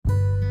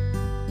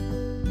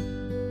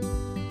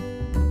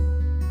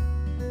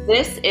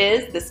This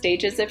is the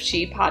Stages of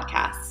She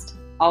podcast,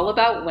 all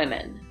about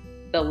women,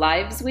 the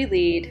lives we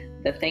lead,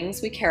 the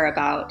things we care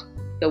about,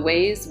 the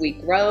ways we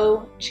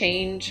grow,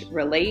 change,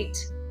 relate,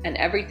 and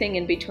everything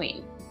in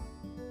between.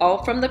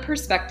 All from the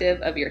perspective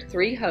of your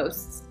three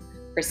hosts,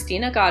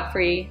 Christina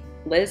Godfrey,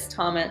 Liz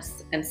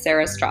Thomas, and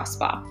Sarah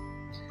Strasbach.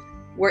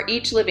 We're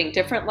each living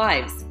different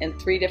lives in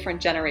three different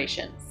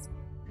generations,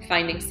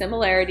 finding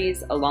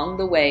similarities along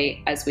the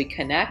way as we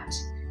connect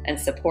and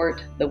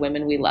support the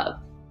women we love.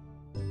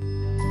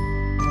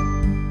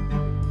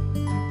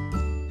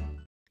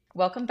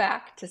 Welcome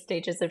back to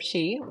Stages of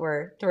She.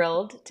 We're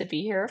thrilled to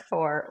be here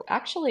for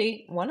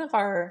actually one of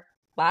our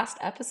last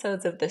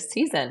episodes of this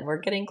season.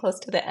 We're getting close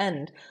to the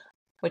end,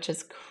 which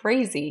is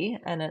crazy,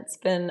 and it's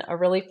been a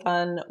really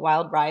fun,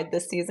 wild ride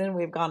this season.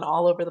 We've gone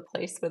all over the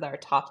place with our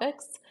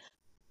topics,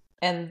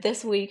 and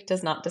this week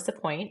does not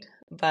disappoint,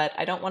 but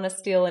I don't want to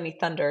steal any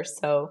thunder,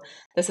 so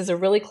this is a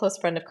really close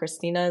friend of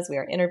Christina's we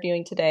are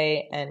interviewing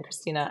today, and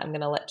Christina, I'm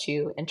going to let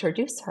you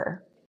introduce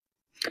her.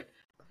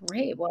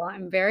 Great. Well,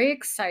 I'm very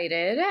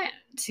excited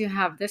to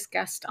have this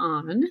guest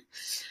on.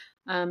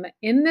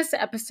 In this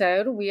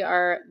episode, we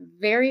are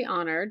very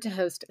honored to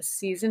host a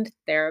seasoned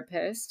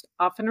therapist,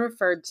 often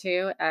referred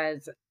to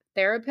as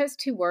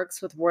therapist who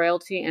works with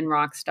royalty and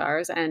rock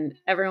stars and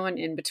everyone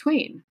in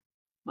between.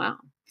 Wow.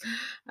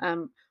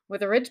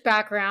 With a rich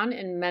background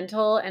in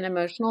mental and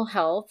emotional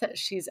health,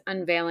 she's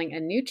unveiling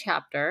a new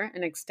chapter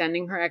and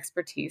extending her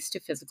expertise to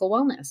physical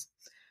wellness.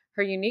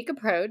 Her unique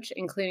approach,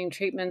 including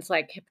treatments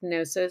like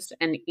hypnosis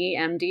and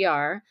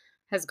EMDR,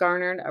 has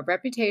garnered a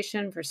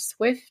reputation for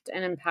swift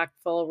and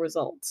impactful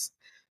results.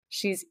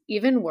 She's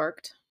even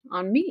worked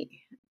on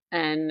me,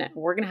 and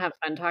we're going to have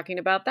fun talking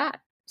about that.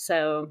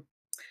 So,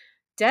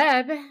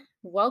 Deb,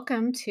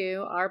 welcome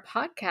to our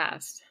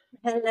podcast.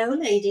 Hello,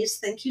 ladies.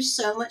 Thank you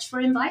so much for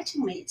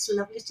inviting me. It's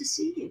lovely to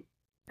see you.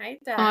 Hi,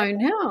 Deb. I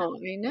know.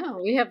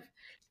 We have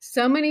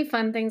so many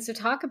fun things to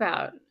talk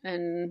about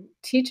and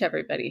teach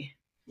everybody.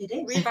 It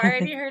is. We've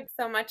already heard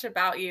so much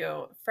about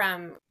you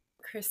from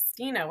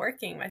Christina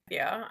working with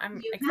you.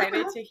 I'm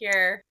excited to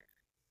hear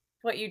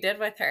what you did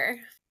with her.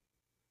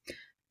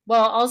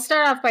 Well, I'll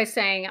start off by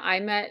saying I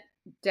met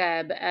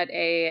Deb at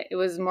it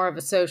was more of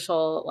a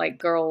social, like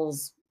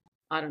girls,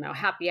 I don't know,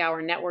 happy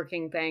hour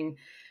networking thing.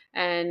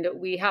 And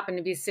we happened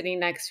to be sitting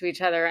next to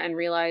each other and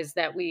realized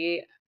that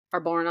we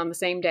are born on the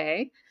same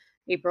day,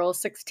 April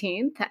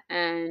 16th.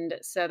 And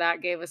so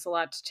that gave us a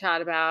lot to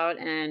chat about.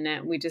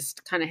 And we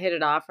just kind of hit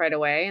it off right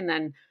away. And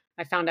then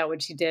I found out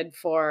what she did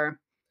for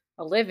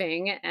a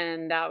living.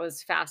 And that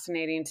was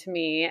fascinating to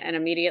me. And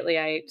immediately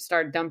I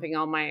started dumping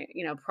all my,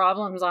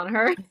 problems on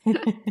her.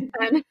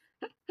 And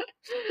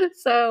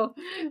so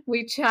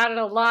we chatted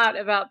a lot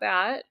about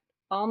that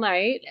all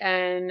night.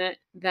 And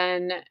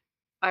then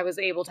I was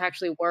able to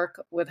actually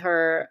work with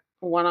her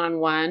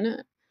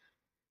one-on-one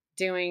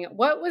doing,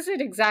 what was it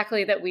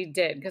exactly that we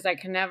did? Because I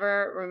can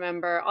never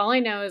remember. All I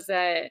know is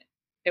that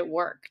it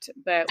worked,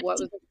 but what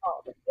was it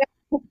called?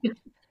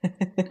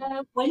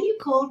 When you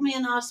called me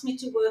and asked me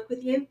to work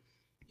with you,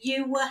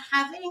 you were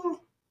having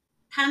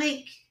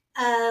panic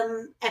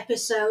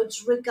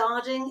episodes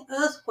regarding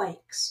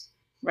earthquakes.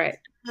 Right.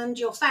 And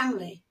your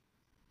family.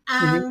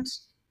 And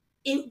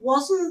it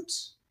wasn't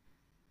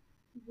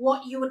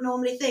what you would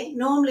normally think.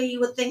 Normally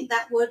you would think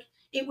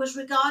it was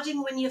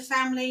regarding when your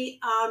family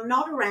are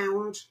not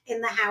around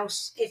in the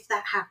house, if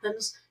that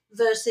happens,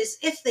 versus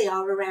if they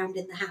are around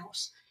in the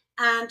house.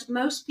 And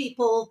most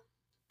people,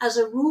 as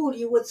a rule,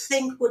 you would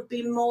think would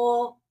be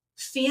more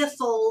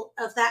fearful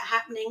of that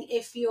happening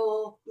if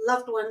your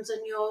loved ones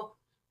and your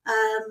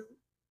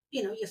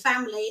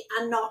family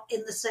are not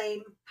in the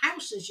same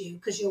house as you,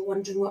 because you're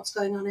wondering what's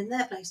going on in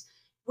their place.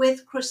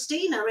 With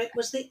Christina, it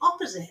was the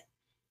opposite.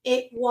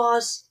 It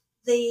was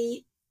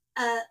the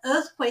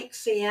earthquake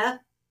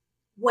fear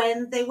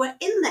when they were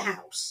in the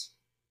house,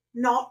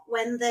 not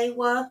when they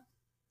were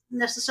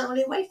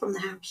necessarily away from the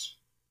house.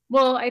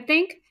 Well, I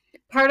think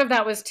part of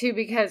that was too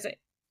because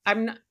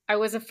I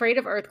was afraid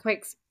of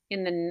earthquakes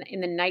in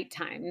the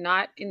nighttime,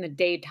 not in the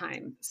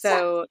daytime.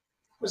 So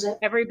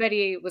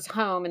everybody was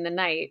home in the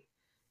night.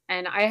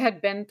 And I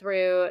had been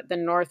through the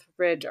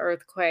Northridge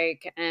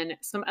earthquake, and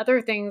some other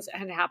things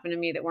had happened to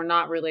me that were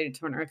not related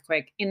to an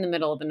earthquake in the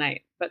middle of the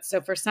night. But so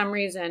for some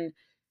reason,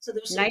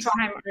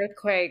 nighttime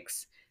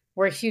earthquakes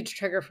were a huge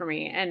trigger for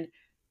me. And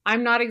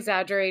I'm not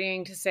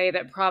exaggerating to say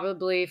that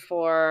probably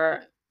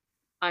for,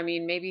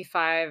 maybe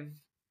 5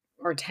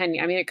 or 10,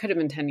 it could have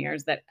been 10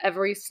 years, that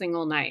every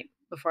single night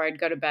before I'd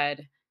go to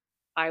bed,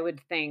 I would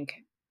think,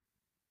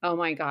 oh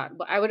my God,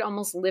 I would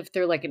almost live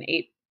through like an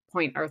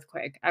 8-point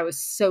earthquake. I was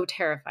so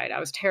terrified. I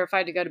was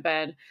terrified to go to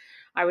bed.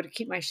 I would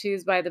keep my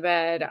shoes by the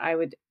bed. I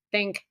would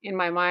think in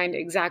my mind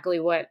exactly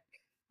what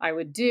I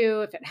would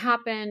do if it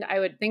happened. I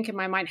would think in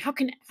my mind, how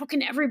can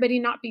everybody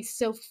not be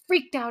so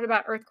freaked out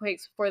about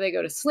earthquakes before they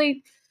go to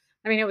sleep?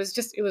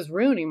 It was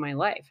ruining my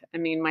life.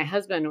 My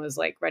husband was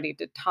like ready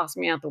to toss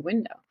me out the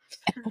window.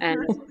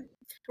 And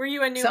were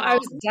you a new mom I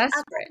was desperate.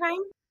 at that time?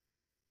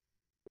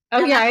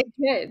 Oh yeah,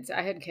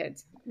 I had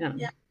kids. Yeah.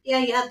 Yeah,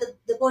 you had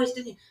the boys,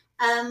 didn't you?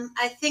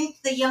 I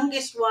think the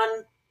youngest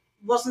one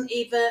wasn't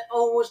even,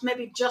 or was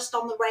maybe just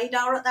on the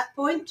radar at that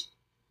point.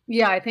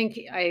 Yeah, I think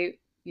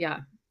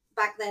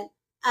back then.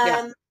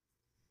 Yeah.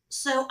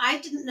 So I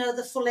didn't know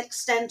the full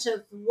extent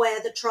of where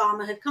the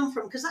trauma had come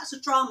from, because that's a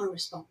trauma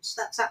response.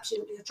 That's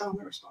absolutely a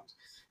trauma response.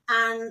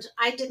 And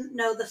I didn't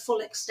know the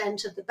full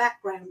extent of the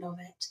background of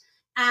it.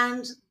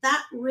 And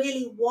that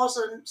really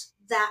wasn't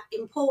that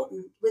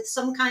important. With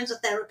some kinds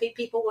of therapy,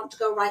 people want to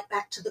go right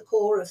back to the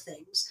core of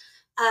things.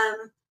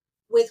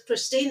 With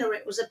Christina,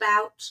 it was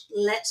about,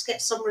 let's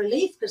get some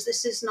relief, because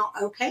this is not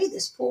okay.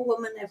 This poor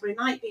woman every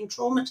night being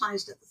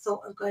traumatized at the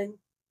thought of going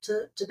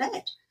to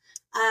bed.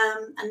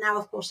 And now,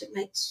 of course, it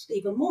makes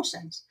even more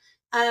sense.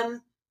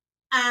 And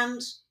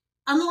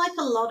unlike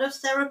a lot of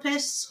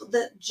therapists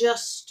that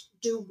just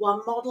do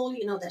one model,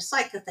 they're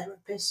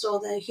psychotherapists or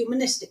they're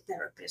humanistic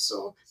therapists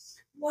or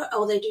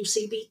they do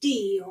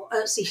CBD or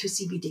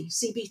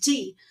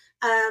CBT.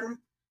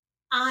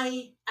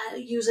 I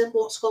use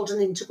what's called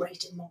an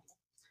integrated model.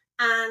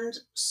 And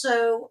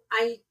so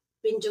I've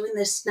been doing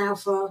this now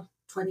for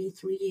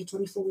 24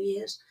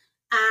 years.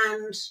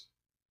 And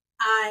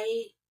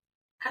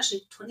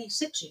actually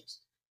 26 years.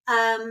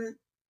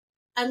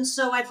 And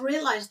so I've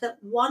realized that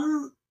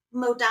one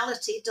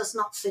modality does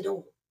not fit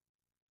all.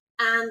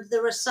 And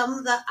there are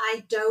some that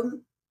I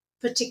don't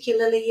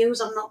particularly use.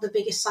 I'm not the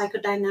biggest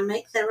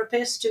psychodynamic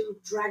therapist who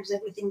drags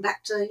everything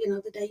back to,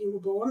 the day you were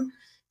born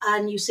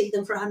and you see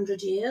them for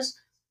 100 years.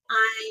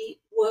 I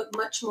work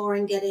much more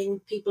in getting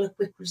people a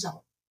quick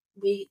result.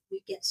 We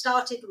get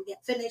started, we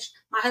get finished.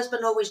 My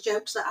husband always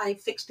jokes that I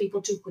fix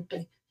people too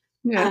quickly.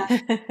 Yeah.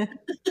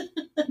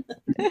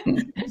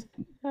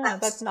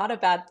 That's not a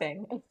bad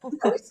thing. No,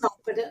 it's not.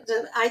 But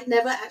I'd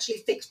never actually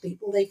fix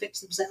people; they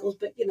fix themselves.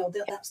 But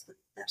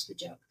that's the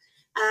joke.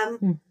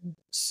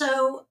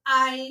 So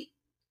I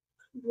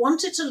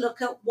wanted to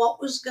look at what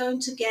was going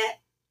to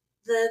get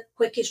the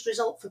quickest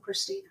result for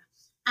Christina,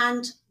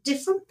 and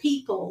different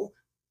people,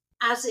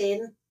 as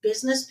in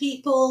business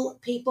people,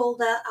 people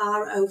that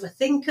are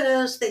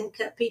overthinkers,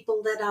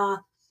 people that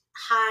are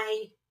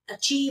high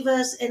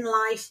achievers in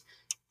life,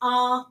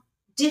 are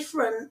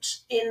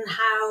different in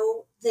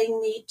how they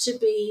need to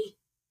be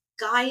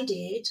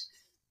guided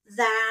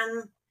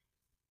than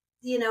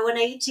an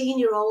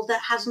 18-year-old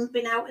that hasn't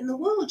been out in the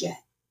world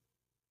yet.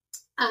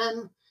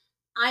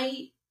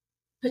 I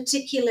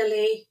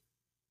particularly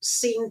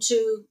seem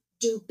to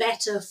do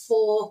better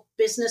for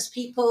business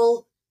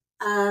people.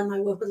 I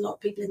work with a lot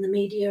of people in the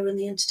media and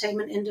the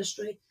entertainment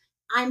industry.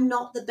 I'm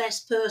not the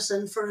best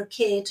person for a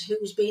kid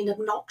who's been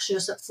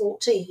obnoxious at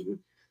 14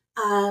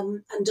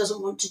 and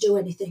doesn't want to do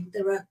anything.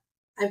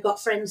 I've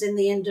got friends in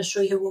the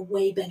industry who are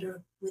way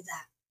better with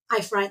that. I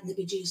frighten the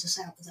bejesus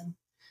out of them.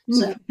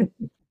 So,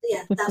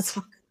 yeah, that's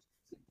not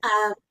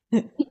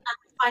good. I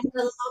find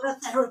a lot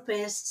of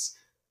therapists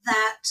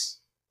that,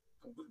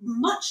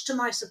 much to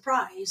my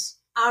surprise,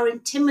 are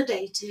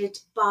intimidated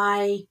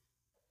by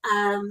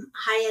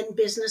high-end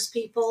business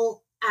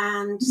people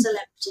and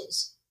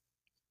celebrities.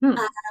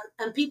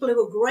 And people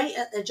who are great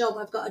at their job.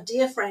 I've got a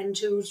dear friend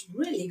who's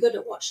really good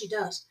at what she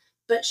does,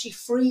 but she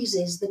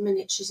freezes the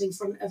minute she's in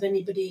front of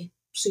anybody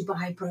super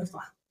high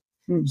profile.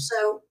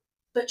 So,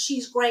 but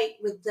she's great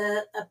with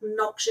the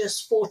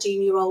obnoxious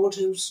 14-year-old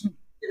who's,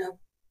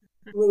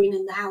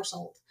 ruining the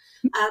household.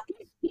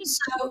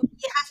 So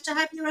you have to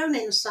have your own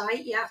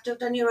insight. You have to have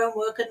done your own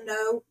work and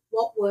know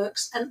what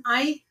works. And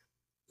I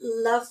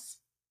love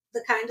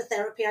the kind of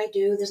therapy I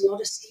do. There's a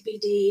lot of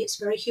CBD. It's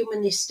very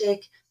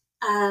humanistic.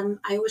 I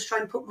always try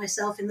and put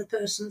myself in the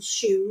person's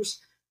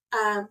shoes.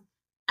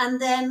 And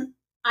then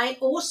I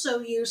also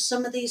use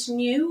some of these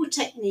new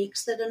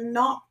techniques that are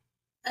not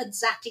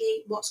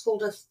exactly what's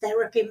called a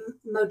therapy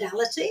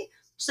modality.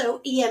 So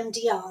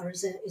EMDR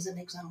is an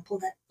example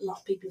that a lot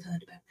of people have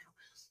heard about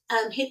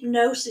now.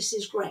 Hypnosis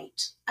is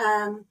great.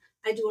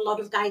 I do a lot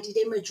of guided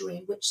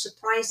imagery, which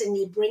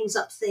surprisingly brings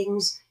up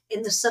things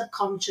in the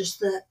subconscious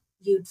that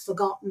you'd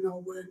forgotten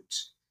or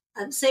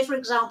weren't. Say, for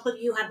example,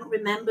 you hadn't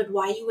remembered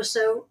why you were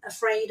so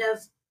afraid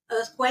of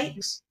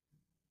earthquakes.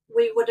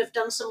 We would have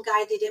done some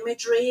guided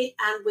imagery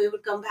and we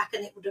would come back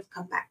and it would have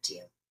come back to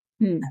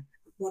you.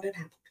 What had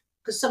happened.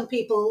 Because some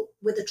people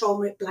with the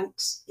trauma, it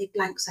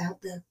blanks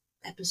out the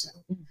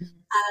episode.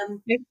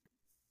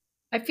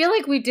 I feel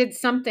like we did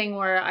something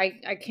where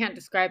I can't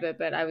describe it,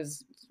 but I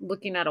was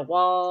looking at a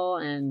wall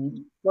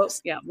and what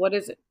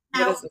is it?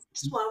 Now,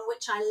 this one,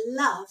 which I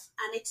love,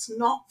 and it's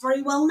not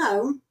very well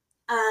known,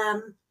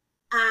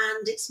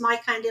 and it's my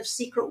kind of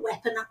secret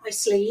weapon up my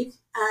sleeve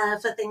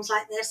for things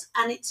like this,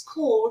 and it's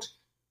called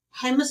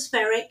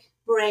hemispheric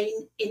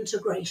brain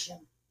integration.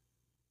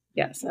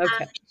 Yes, okay.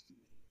 And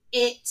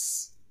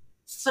it's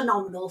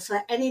phenomenal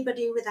for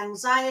anybody with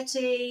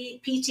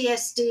anxiety,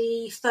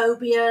 PTSD,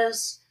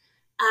 phobias,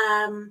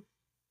 and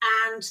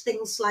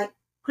things like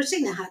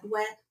Christina had,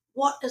 where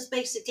what has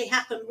basically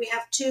happened, we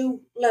have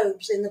two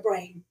lobes in the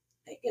brain,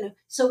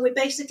 so we're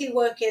basically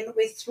working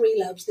with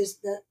three lobes. There's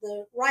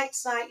the right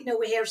side,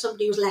 we hear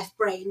somebody who's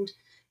left-brained.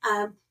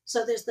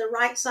 So there's the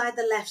right side,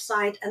 the left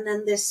side, and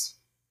then this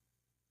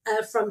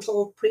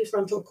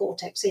prefrontal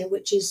cortex here,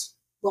 which is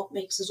what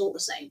makes us all the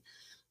same.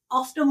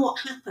 Often what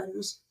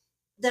happens,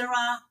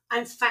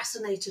 I'm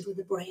fascinated with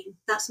the brain.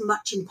 That's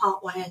much in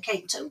part why I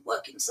came to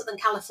work in Southern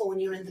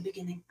California in the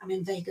beginning. I'm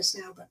in Vegas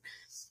now, but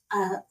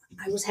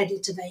I was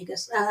headed to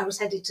Vegas. I was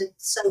headed to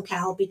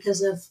SoCal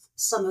because of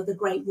some of the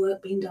great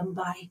work being done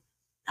by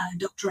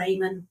Dr.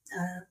 Amen.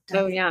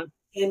 Oh, yeah.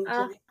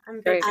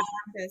 I'm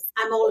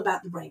all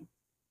about the brain.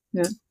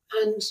 Yeah.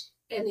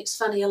 And it's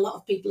funny, a lot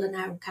of people are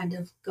now kind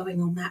of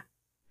going on that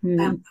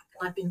bandwagon.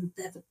 I've been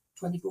there for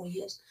 24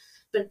 years.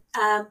 But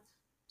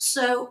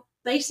so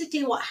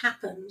basically what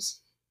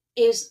happens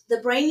is the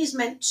brain is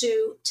meant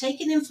to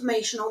take in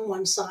information on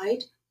one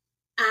side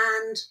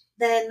and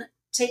then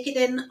take it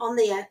in on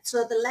the other.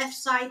 So the left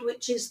side,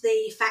 which is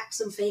the facts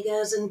and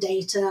figures and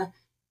data,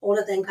 all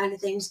of them kind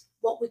of things.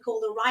 What we call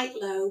the right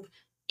lobe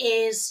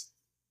is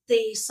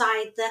the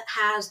side that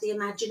has the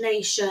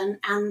imagination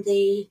and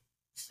the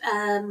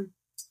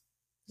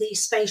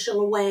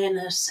spatial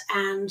awareness,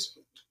 and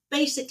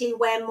basically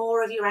where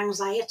more of your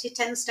anxiety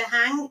tends to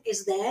hang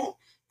is there,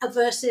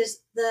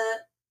 versus the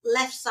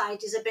left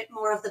side is a bit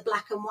more of the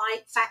black and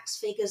white, facts,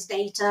 figures,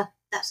 data.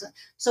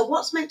 So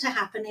what's meant to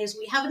happen is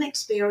we have an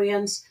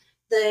experience,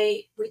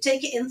 we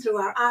take it in through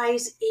our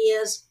eyes,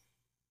 ears,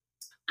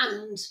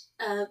 and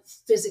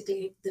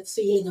physically, the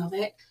feeling of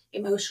it,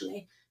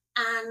 emotionally.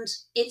 And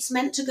it's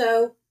meant to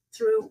go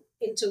through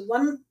into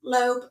one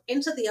lobe,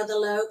 into the other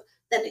lobe,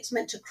 then it's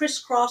meant to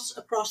crisscross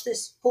across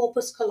this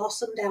corpus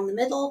callosum down the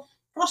middle,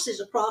 crosses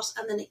across,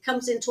 and then it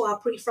comes into our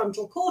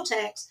prefrontal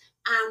cortex,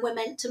 and we're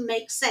meant to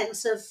make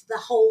sense of the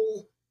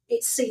whole,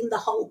 it's seen the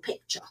whole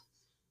picture.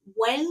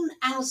 When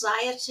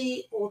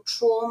anxiety or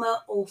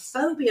trauma or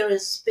phobia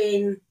has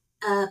been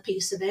a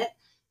piece of it,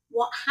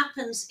 what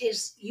happens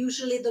is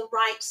usually the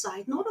right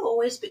side, not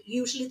always, but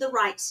usually the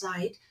right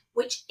side,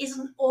 which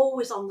isn't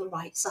always on the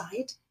right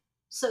side.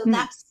 So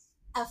that's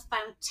a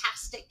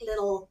fantastic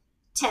little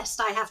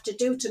test I have to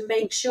do to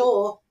make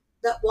sure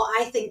that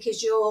what I think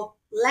is your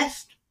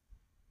left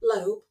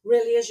lobe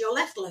really is your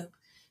left lobe.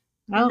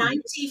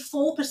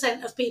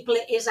 94% of people,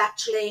 it is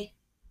actually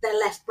their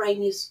left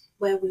brain is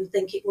where we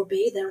think it would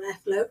be, their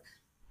left lobe.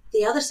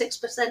 The other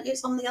 6%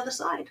 is on the other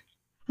side.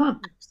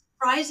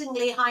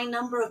 Surprisingly high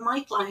number of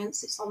my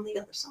clients, it's on the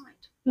other side.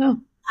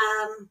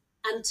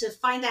 And to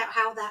find out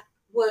how that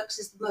works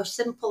is the most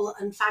simple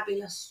and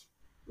fabulous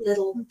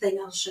little thing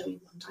I'll show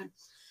you one time.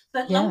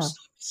 But long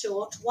story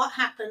short, what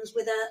happens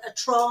with a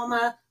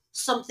trauma,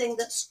 something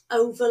that's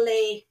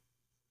overly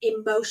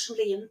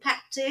emotionally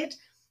impacted,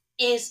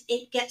 is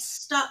it gets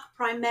stuck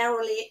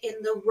primarily in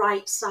the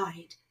right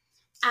side.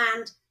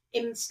 And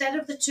instead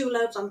of the two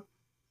lobes, I'm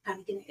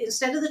panicking,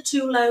 instead of the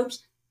two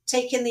lobes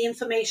taking the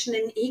information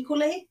in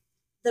equally,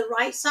 the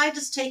right side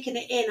has taken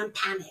it in and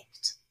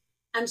panicked.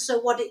 And so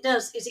what it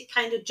does is it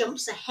kind of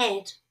jumps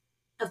ahead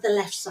of the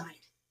left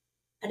side.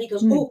 And it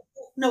goes, oh,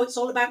 no, it's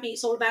all about me.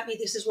 It's all about me.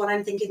 This is what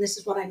I'm thinking. This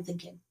is what I'm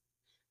thinking.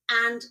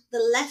 And the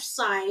left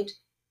side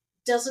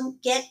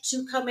doesn't get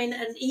to come in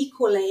and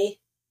equally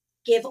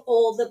give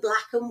all the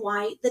black and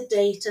white, the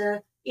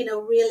data,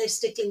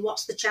 realistically,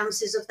 what's the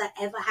chances of that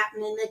ever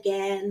happening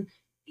again?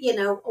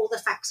 All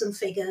the facts and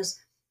figures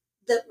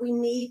that we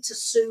need to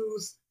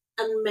soothe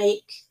and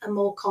make a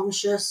more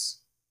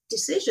conscious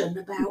decision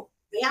about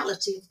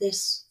reality of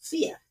this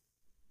fear.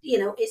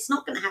 It's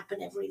not going to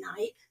happen every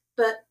night,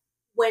 but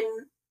when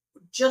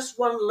just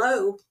one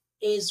lobe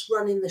is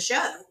running the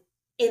show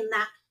in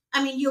that,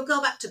 you'll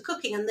go back to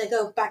cooking and they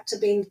go back to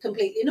being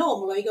completely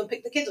normal, or you go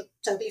pick the kids up,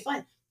 totally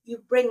fine.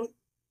 You bring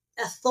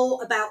a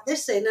thought about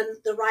this in and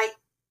the right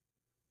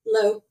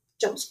lobe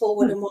jumps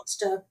forward and wants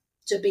to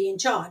be in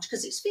charge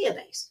because it's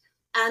fear-based.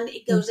 And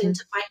it goes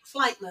into fight and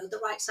flight mode.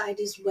 The right side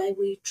is where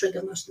we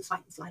trigger most of the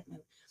fight and flight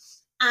mode.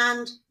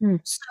 And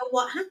so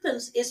what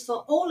happens is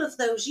for all of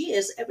those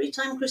years, every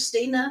time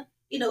Christina,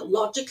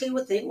 logically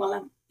would think,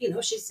 well,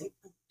 she's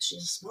a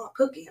smart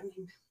cookie.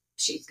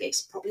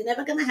 It's probably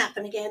never going to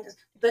happen again.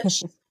 But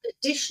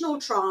additional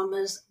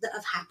traumas that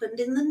have happened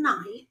in the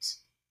night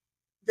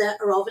that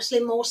are obviously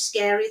more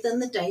scary than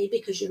the day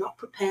because you're not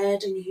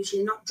prepared and you're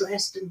usually not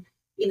dressed and,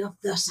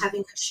 thus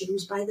having her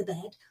shoes by the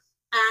bed.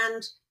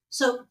 And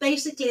so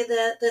basically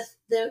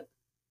the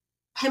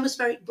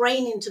hemispheric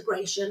brain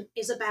integration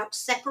is about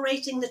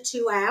separating the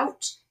two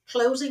out,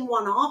 closing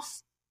one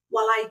off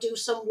while I do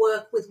some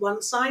work with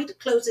one side,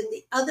 closing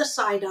the other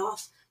side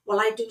off while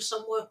I do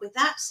some work with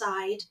that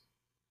side,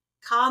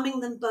 calming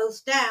them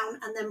both down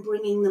and then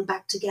bringing them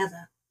back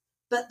together.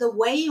 But the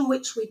way in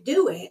which we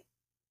do it,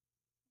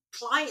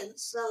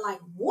 clients are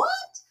like, what?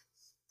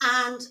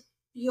 And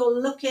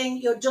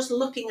you're just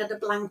looking at a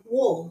blank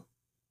wall.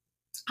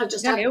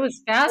 It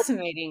was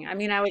fascinating. I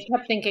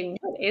kept thinking,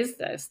 what is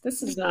this?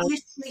 This is not.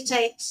 It literally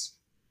takes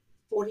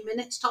 40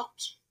 minutes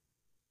tops.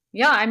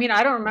 Yeah,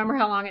 I don't remember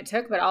how long it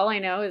took, but all I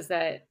know is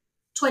that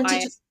 20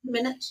 to 50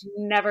 minutes.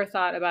 Never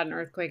thought about an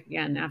earthquake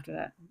again after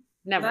that.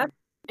 Never. That's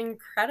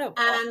incredible.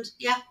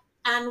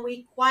 And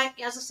we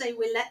as I say,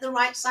 we let the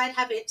right side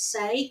have its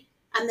say,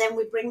 and then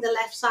we bring the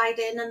left side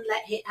in and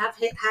let it have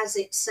it has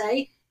its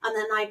say. and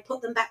then I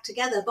put them back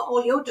together. But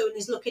all you're doing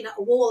is looking at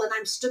a wall, and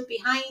I'm stood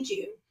behind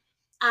you,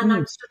 and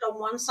I'm stood on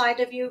one side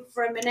of you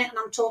for a minute, and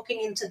I'm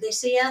talking into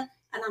this ear,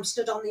 and I'm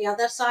stood on the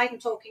other side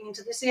and talking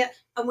into this ear.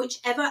 And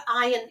whichever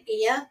eye and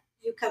ear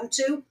you come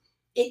to,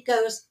 it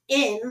goes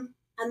in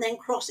and then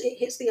it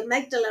hits the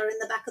amygdala in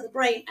the back of the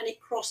brain, and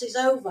it crosses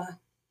over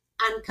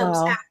and comes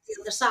out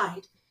the other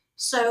side.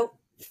 So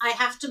I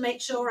have to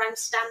make sure I'm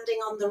standing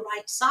on the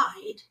right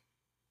side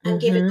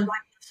and give it the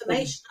right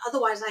information.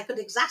 Otherwise, I could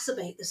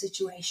exacerbate the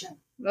situation.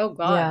 Oh,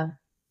 God.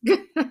 Yeah.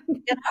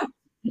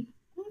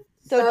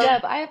 So,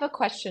 Deb, I have a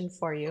question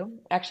for you.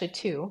 Actually,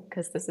 two,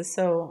 because this is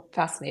so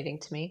fascinating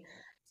to me.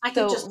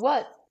 No,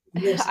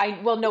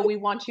 we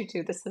want you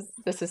to.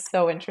 This is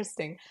so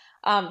interesting.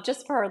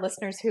 Just for our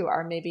listeners who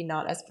are maybe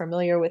not as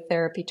familiar with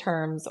therapy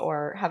terms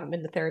or haven't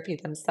been to therapy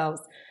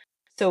themselves.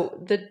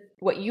 So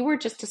what you were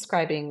just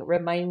describing,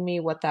 remind me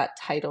what that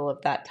title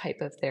of that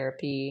type of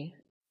therapy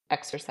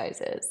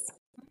exercise is.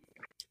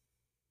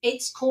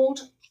 It's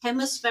called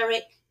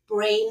hemispheric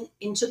brain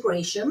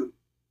integration.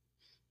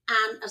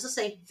 And as I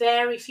say,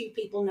 very few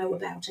people know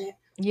about it.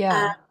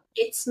 Yeah.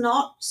 It's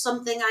not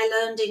something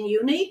I learned in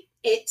uni.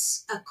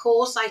 It's a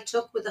course I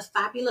took with a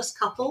fabulous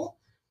couple.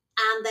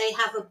 And they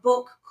have a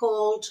book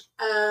called,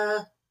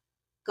 I'll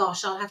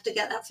have to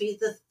get that for you.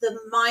 The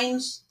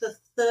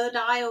Third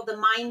Eye, or the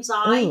Mind's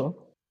Eye. Ooh.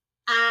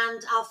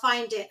 And I'll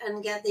find it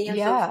and get the info.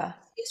 Yeah.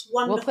 It's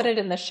wonderful. We'll put it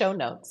in the show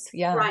notes.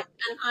 Yeah. Right.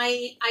 And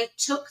I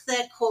took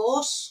their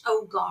course,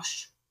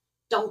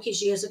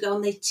 donkeys years ago,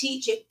 and they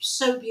teach it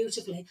so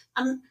beautifully.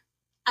 And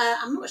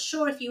I'm not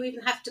sure if you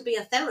even have to be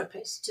a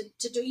therapist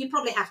to do. You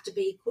probably have to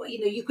be,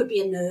 you could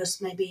be a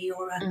nurse maybe,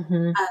 or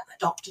a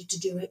doctor to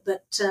do it.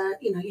 But,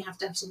 you have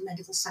to have some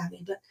medical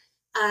savvy.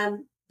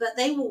 But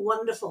they were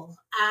wonderful.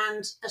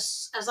 And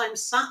as I'm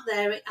sat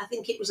there, I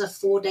think it was a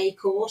 4-day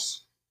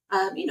course,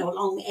 a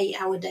long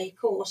 8-hour day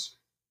course.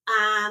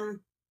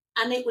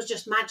 And it was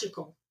just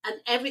magical. And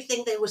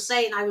everything they were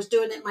saying, I was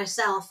doing it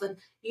myself. And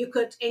you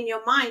could, in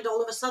your mind,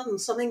 all of a sudden,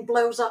 something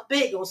blows up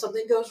big or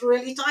something goes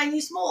really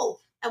tiny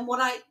small. And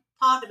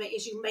part of it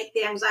is you make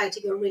the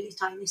anxiety go really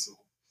tiny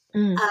small.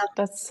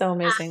 That's so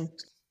amazing.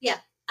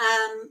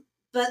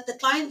 But the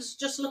client's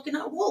just looking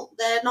at a wall.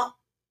 They're not,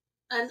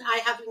 and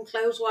I have them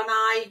close one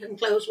eye and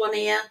close one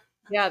ear.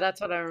 Yeah, that's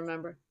what I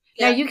remember.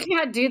 Yeah. Now, you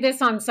can't do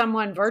this on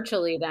someone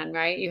virtually then,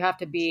 right? You have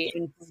to be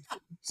in.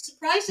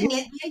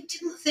 Surprisingly, I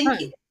didn't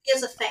think it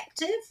was as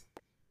effective.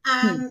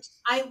 And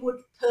I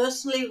would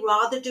personally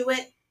rather do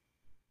it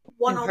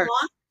one-on-one.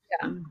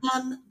 Yeah.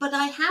 But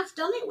I have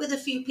done it with a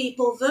few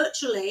people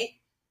virtually.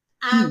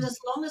 And as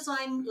long as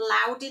I'm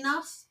loud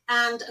enough,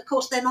 and of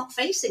course, they're not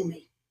facing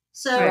me.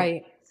 So,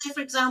 say,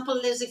 for example,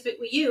 Liz, if it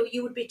were you,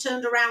 you would be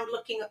turned around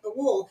looking at the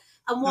wall.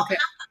 And what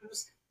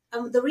happens,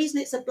 the reason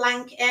it's a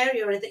blank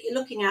area that you're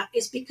looking at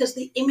is because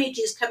the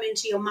images come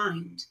into your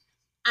mind.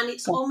 And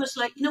it's almost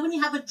like, when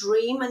you have a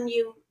dream and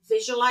you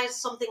visualize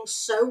something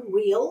so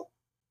real,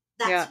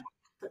 that's what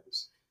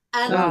happens.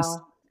 And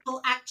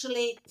people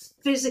actually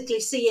physically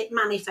see it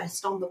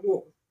manifest on the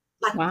wall,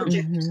 like a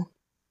projector.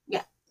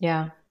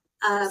 Yeah.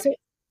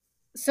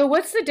 So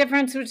what's the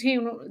difference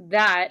between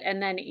that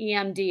and then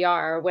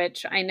EMDR,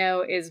 which I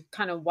know is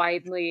kind of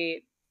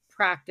widely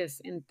practiced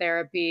in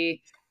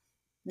therapy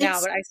now,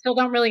 but I still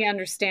don't really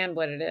understand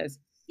what it is.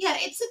 Yeah,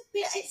 it's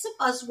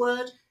a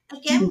buzzword.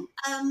 Again,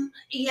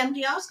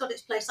 EMDR's got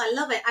its place. I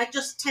love it. I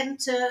just tend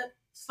to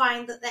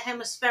find that the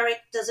hemispheric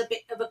does a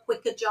bit of a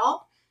quicker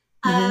job.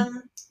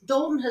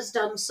 Dawn has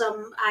done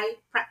I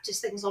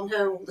practice things on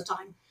her all the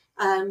time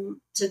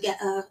to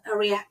get a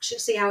reaction,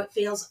 see how it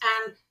feels.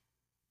 And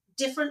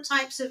different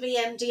types of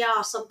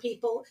EMDR, some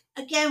people,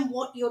 again,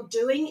 what you're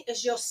doing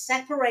is you're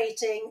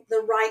separating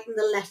the right and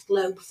the left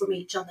lobe from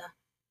each other.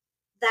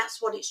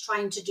 That's what it's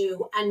trying to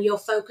do. And you're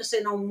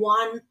focusing on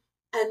one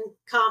and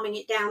calming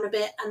it down a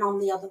bit and on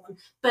the other one.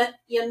 But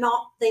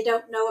they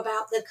don't know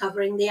about the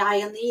covering the eye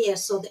and the ear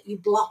so that you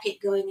block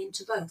it going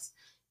into both.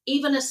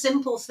 Even a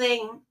simple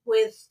thing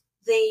with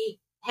the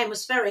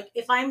hemispheric,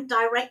 if I'm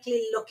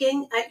directly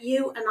looking at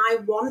you and I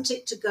want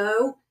it to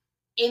go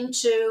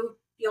into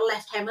your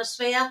left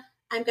hemisphere,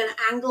 I'm going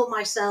to angle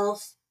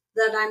myself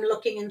that I'm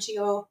looking into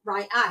your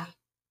right eye.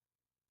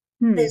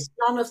 There's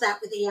none of that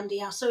with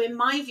EMDR. So in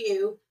my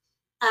view,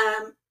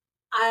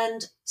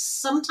 and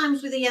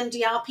sometimes with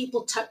EMDR,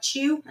 people touch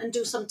you and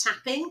do some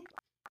tapping,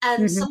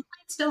 and some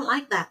clients don't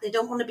like that. They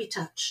don't want to be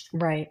touched.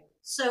 Right.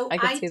 So I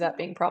can see that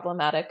being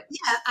problematic.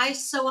 Yeah.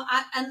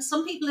 And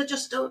some people are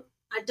just,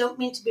 I don't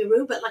mean to be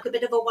rude, but like a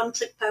bit of a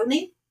one-trick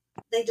pony.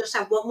 They just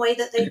have one way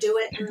that they do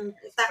it, and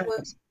if that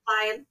works,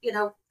 fine,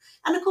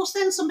 And of course,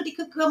 then somebody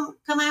could come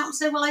out and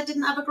say, "Well, I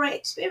didn't have a great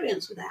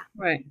experience with that."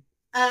 Right.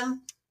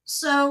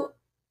 So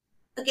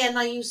again,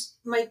 I use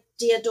my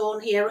dear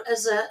Dawn here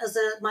as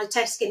my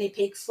test guinea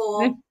pig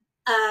for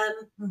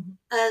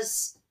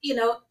as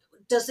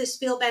does this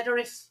feel better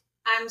if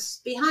I'm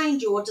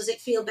behind you, or does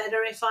it feel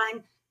better if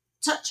I'm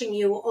touching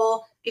you,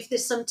 or if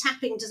there's some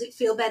tapping, does it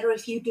feel better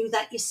if you do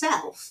that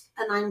yourself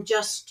and I'm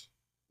just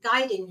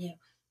guiding you?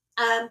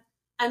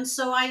 And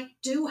so I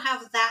do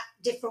have that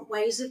different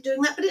ways of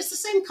doing that, but it's the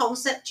same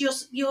concept.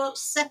 You're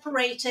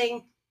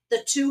separating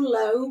the two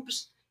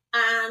lobes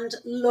and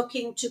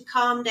looking to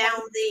calm down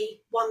the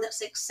one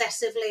that's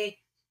excessively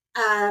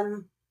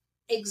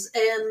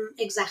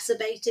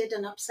exacerbated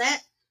and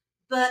upset.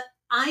 But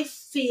I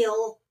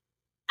feel,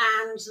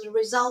 and the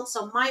results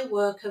on my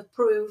work have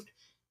proved,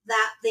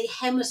 that the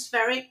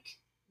hemispheric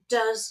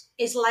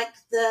is like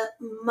the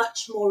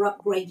much more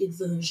upgraded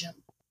version.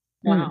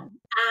 Wow.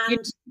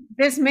 And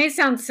this may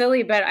sound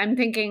silly, but I'm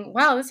thinking,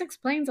 wow, this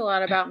explains a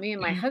lot about me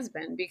and my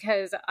husband,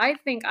 because I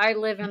think I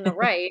live on the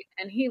right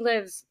and he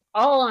lives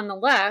all on the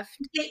left.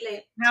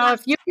 completely. Now,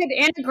 if you could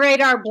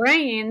integrate our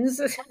brains,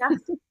 I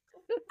can't.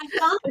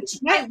 it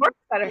might work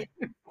better.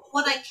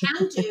 What I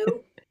can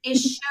do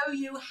is show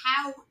you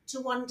how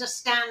to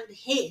understand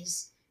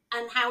his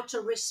and how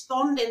to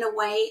respond in a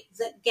way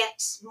that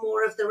gets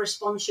more of the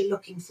response you're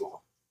looking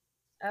for.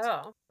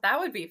 Oh, that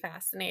would be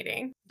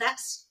fascinating.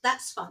 That's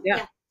fun.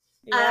 Yeah.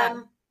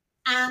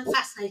 And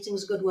fascinating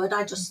is a good word.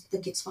 I just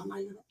think it's fun.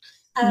 I love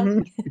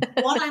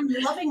it. What I'm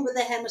loving with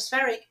the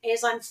hemispheric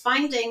is I'm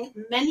finding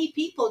many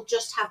people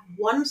just have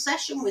one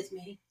session with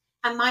me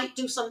and might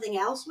do something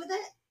else with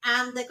it.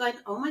 And they're going,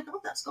 oh my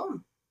God, that's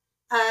gone.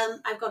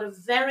 I've got a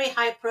very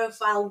high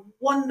profile,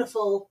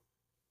 wonderful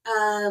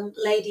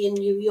lady in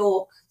New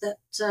York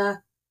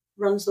that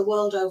runs the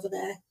world over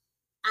there.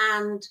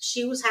 And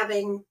she was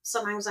having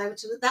some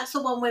anxiety. That's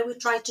the one where we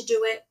tried to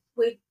do it.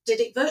 We did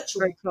it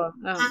virtually. Very cool.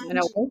 And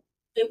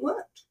it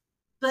worked.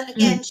 But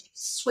again, she's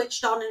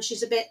switched on and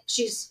she's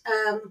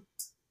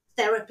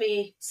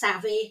therapy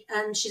savvy,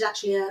 and she's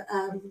actually a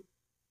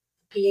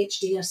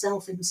PhD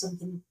herself in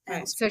something else.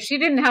 Right. So she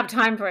didn't have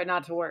time for it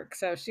not to work.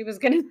 So she was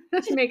going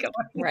to make it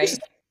work. Right.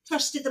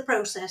 Trusted the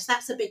process.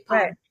 That's a big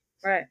part.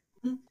 Right.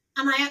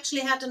 And I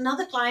actually had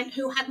another client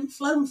who hadn't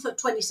flown for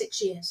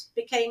 26 years,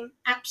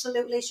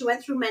 she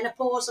went through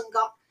menopause and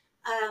got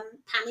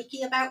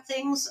panicky about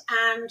things,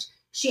 and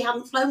she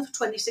hadn't flown for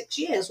 26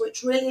 years,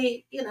 which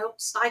really,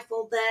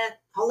 stifled their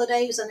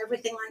holidays and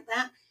everything like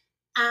that.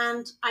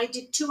 And I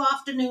did 2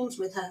 afternoons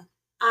with her.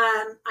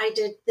 I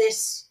did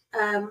this,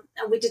 and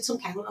we did some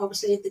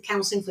obviously the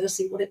counseling first,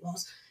 see what it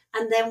was.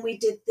 And then we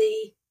did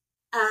the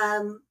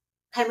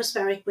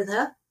hemispheric with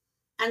her.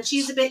 And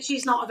she's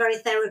not a very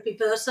therapy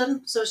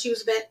person. So she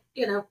was a bit,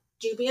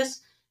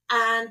 dubious.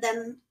 And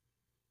then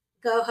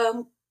go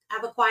home,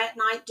 have a quiet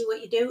night, do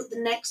what you do. The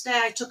next day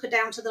I took her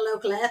down to the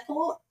local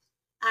airport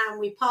and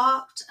we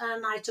parked,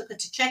 and I took her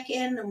to check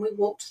in, and we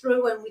walked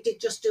through, and we did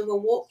just do a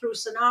walkthrough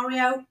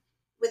scenario.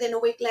 Within a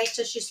week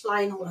later, she's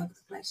flying all over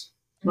the place.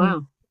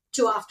 Wow.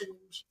 2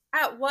 afternoons.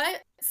 At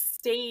what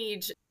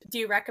stage do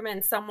you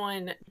recommend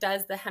someone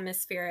does the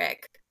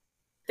hemispheric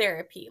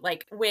therapy?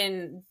 Like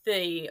when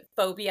the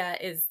phobia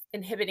is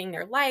inhibiting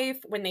their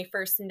life, when they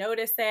first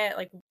notice it,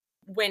 like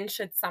when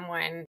should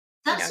someone...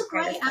 That's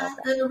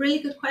a really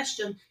good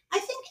question. I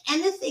think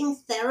anything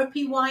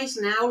therapy-wise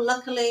now,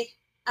 luckily,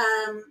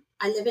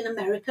 I live in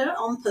America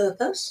on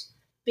purpose,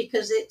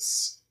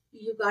 because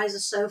you guys are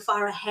so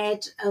far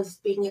ahead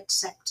of being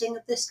accepting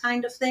of this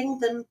kind of thing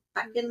than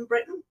back in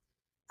Britain.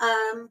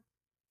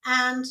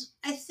 And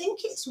I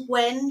think it's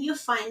when you're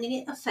finding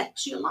it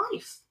affects your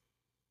life,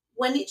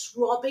 when it's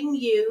robbing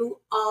you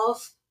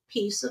of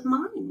peace of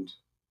mind.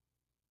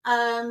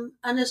 And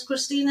as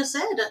Christina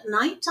said, at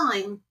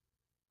nighttime,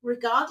 you're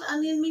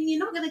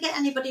not going to get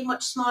anybody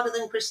much smarter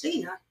than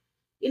Christina.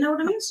 You know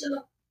what I mean?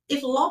 So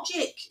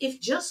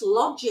if just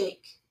logic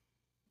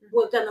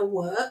were going to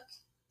work,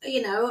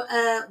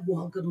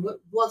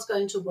 was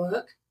going to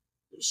work,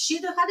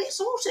 she'd have had it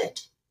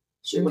sorted.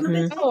 She wouldn't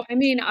have been. Oh, I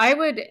mean, I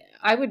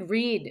would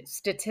read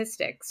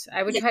statistics.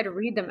 I would try to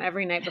read them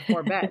every night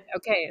before bed.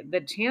 Okay, the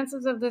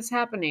chances of this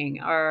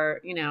happening are,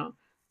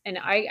 and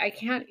I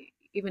can't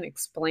even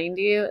explain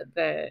to you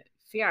the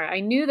fear. I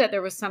knew that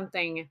there was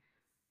something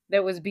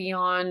that was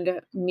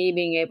beyond me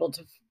being able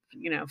to,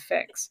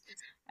 fix.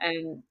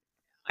 And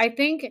I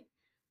think,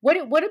 what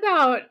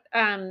about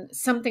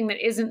something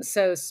that isn't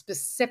so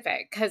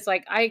specific? Because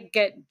I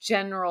get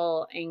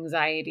general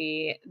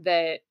anxiety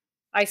that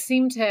I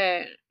seem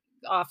to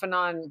off and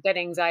on get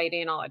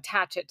anxiety and I'll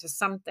attach it to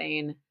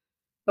something.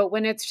 But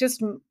when it's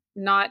just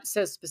not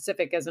so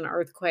specific as an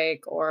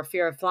earthquake or a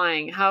fear of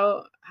flying,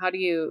 how do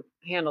you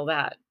handle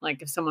that?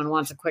 Like if someone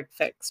wants a quick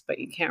fix, but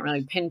you can't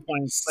really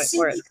pinpoint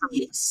where it's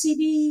coming from.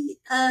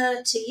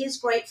 CBT is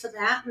great for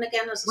that. And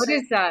again, as I said, what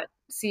is that?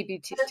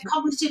 CBT?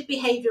 Cognitive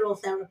behavioral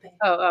therapy.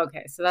 Oh,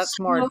 okay. So that's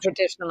more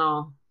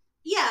traditional.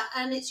 Yeah,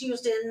 and it's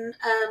used in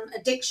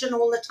addiction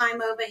all the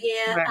time over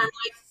here. Right. And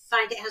I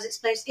find it has its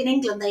place. In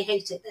England, they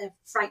hate it. They're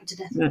frightened to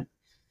death. Yeah.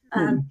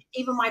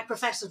 Even my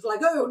professors were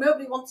like, oh,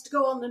 nobody wants to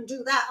go on and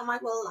do that. I'm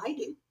like, well, I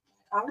do.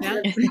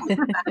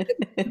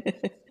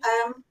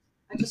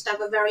 I just have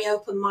a very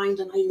open mind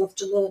and I love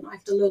to learn. I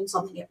have to learn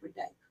something every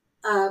day.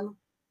 And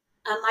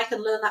I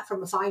can learn that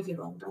from a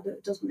 5-year-old.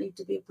 It doesn't need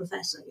to be a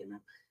professor,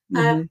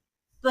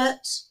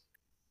 But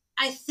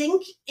I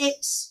think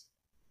it's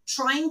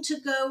trying to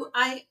go,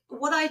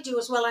 what I do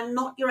as well, I'm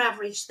not your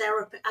average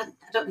therapist. I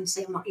don't mean to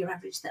say I'm not your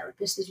average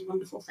therapist. There's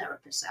wonderful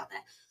therapists out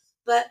there,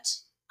 but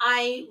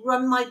I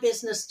run my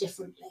business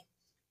differently.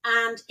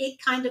 And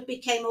it kind of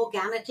became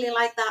organically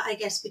like that, I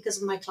guess, because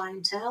of my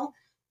clientele.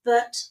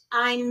 But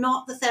I'm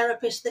not the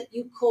therapist that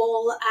you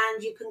call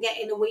and you can get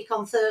in a week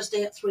on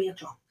Thursday at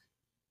 3:00.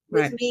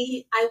 With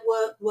me, I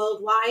work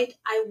worldwide.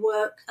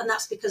 And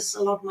that's because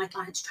a lot of my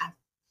clients travel.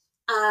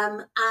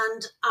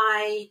 And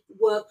I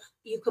work,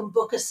 you can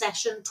book a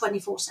session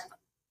 24/7.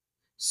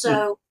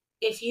 So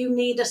if you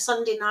need a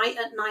Sunday night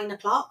at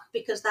 9:00,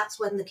 because that's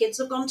when the kids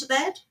have gone to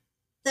bed,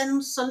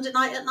 then Sunday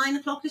night at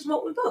 9:00 is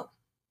what we book.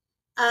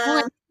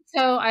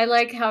 So I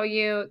like how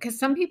because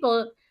some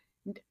people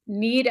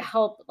need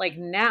help like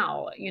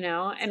now,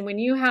 and when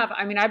you have,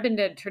 I mean, I've been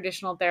to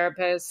traditional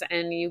therapists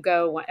and you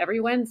go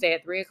every Wednesday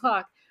at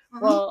 3:00.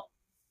 Well,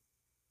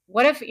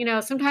 what if,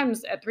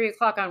 sometimes at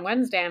 3:00 on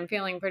Wednesday, I'm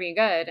feeling pretty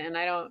good and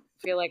I don't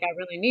feel like I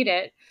really need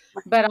it.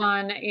 But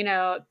on,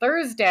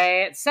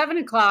 Thursday at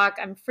 7:00,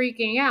 I'm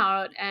freaking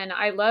out. And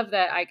I love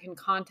that I can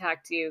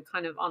contact you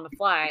kind of on the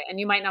fly,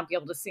 and you might not be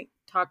able to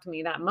talk to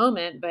me that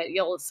moment, but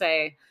you'll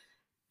say,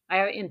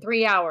 in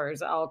 3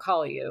 hours, I'll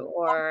call you,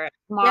 or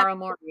tomorrow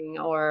morning,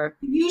 or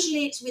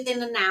usually it's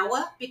within an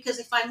hour, because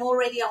if I'm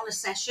already on a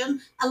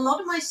session, a lot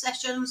of my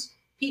sessions,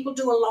 people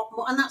do a lot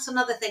more. And that's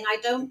another thing. I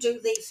don't do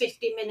the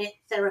 50-minute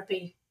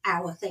therapy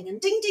hour thing and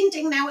ding, ding,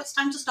 ding. Now it's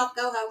time to stop,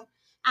 go home.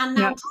 And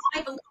now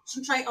drive and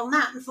concentrate on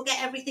that and forget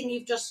everything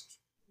you've just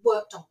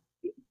worked on.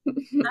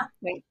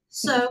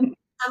 So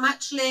I'm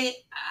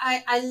actually,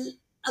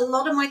 a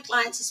lot of my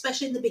clients,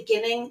 especially in the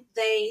beginning,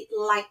 they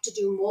like to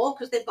do more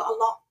because they've got a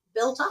lot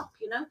built up,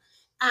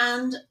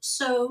 and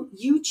so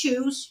you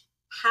choose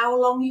how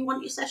long you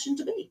want your session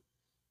to be.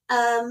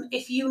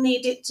 If you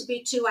need it to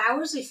be 2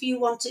 hours, if you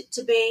want it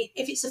to be,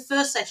 if it's a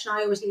first session,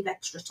 I always leave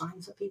extra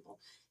time for people.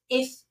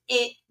 If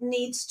it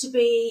needs to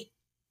be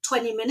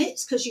 20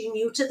 minutes because you're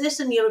new to this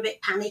and you're a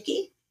bit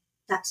panicky,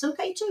 that's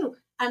okay too.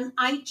 And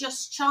I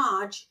just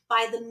charge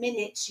by the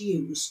minutes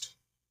used.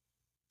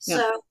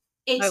 So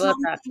it's not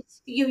that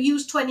you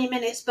use 20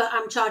 minutes, but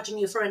I'm charging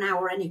you for an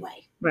hour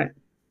anyway. Right.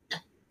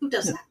 Who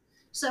does that?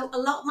 So a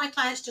lot of my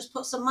clients just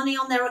put some money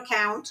on their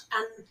account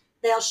and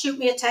they'll shoot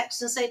me a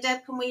text and say,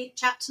 Deb, can we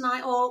chat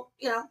tonight? Or,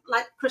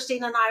 like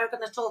Christine and I are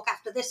going to talk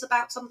after this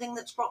about something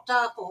that's cropped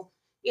up, or,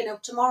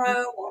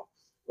 tomorrow or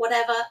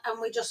whatever. And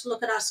we just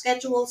look at our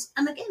schedules.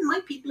 And again, my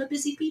people are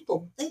busy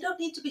people. They don't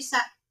need to be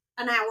sat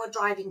an hour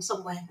driving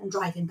somewhere and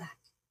driving back.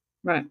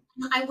 Right.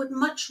 I would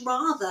much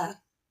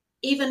rather,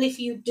 even if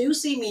you do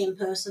see me in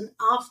person,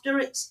 after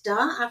it's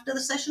done, after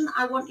the session,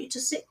 I want you to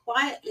sit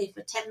quietly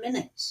for 10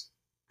 minutes.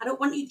 I don't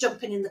want you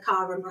jumping in the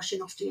car and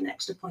rushing off to your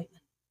next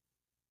appointment.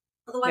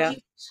 Otherwise,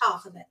 you miss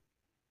half of it.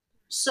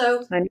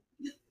 So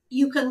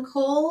you can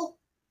call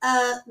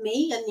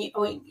me, and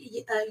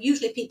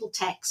usually people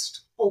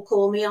text or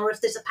call me, or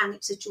if there's a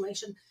panic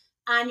situation,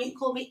 and you can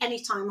call me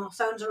anytime. Our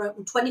phones are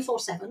open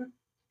 24/7.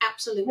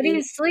 Absolutely. When do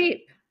you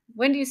sleep?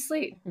 When do you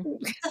sleep?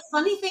 The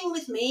funny thing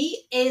with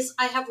me is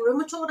I have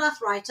rheumatoid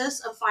arthritis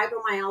and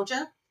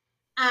fibromyalgia,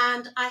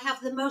 and I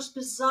have the most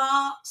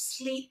bizarre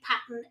sleep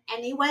pattern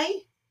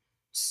anyway.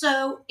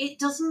 So it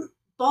doesn't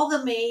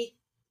bother me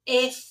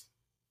if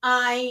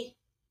I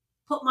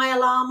put my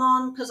alarm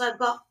on because I've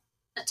got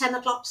a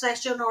 10:00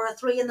 session or a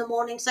 3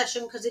 a.m.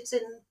 session because it's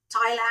in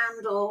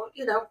Thailand, or,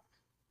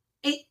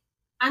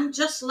 I'm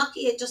just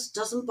lucky. It just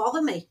doesn't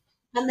bother me.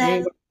 And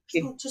then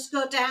I'll just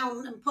go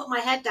down and put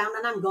my head down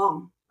and I'm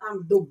gone.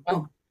 I'm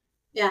gone.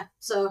 Yeah.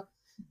 So,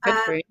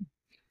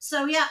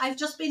 I've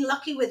just been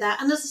lucky with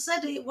that. And as I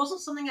said, it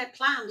wasn't something I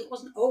planned. It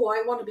wasn't,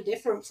 I want to be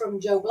different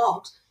from Joe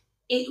Blogs.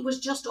 It was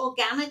just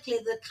organically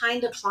the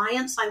kind of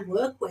clients I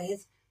work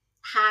with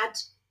had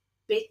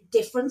bit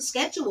different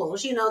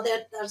schedules.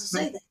 They're, as I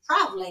say, they're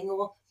traveling,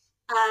 or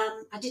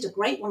I did a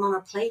great one on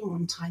a plane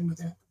one time with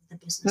a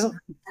businessman.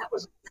 That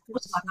was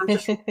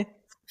financial.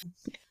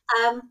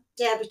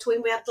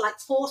 We had like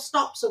 4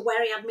 stops of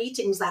where he had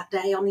meetings that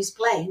day on his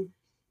plane,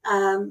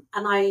 and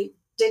I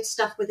did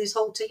stuff with his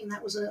whole team.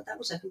 That was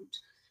a hoot.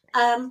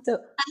 So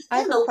I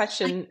have a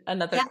question,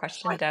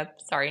 question, Deb.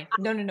 Sorry.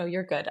 No,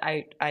 you're good.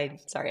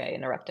 Sorry, I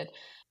interrupted.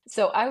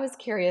 So I was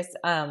curious,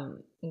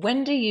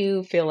 when do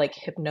you feel like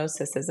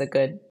hypnosis is a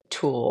good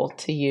tool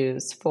to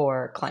use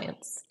for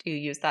clients? Do you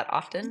use that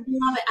often?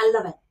 I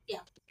love it. Yeah.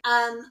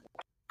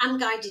 And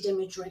guided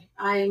imagery.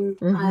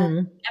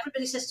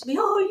 Everybody says to me,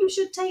 you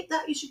should take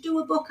that. You should do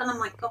a book. And I'm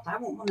like, God, I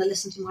won't want to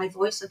listen to my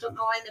voice. I don't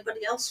know why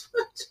anybody else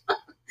would.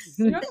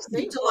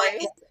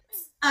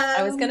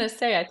 I was going to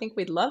say, I think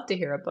we'd love to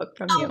hear a book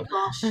from you. Oh,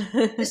 gosh.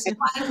 This is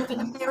why I live in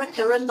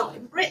America and not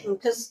in Britain,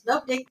 because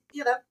nobody,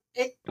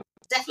 it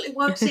definitely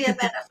works here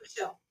better for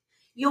sure.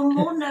 You're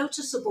more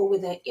noticeable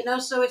with it,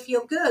 so if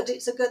you're good,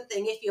 it's a good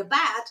thing. If you're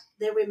bad,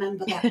 they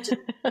remember that too.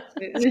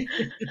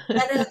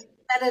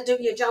 better do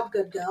your job,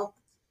 good girl.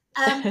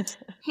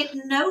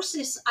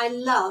 Hypnosis I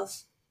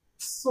love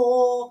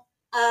for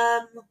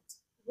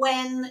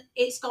when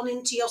it's gone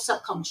into your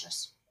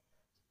subconscious.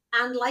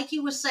 And like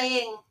you were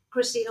saying,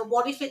 Christina,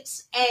 what if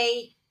it's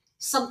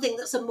something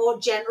that's a more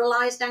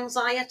generalized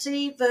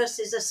anxiety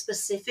versus a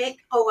specific,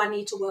 I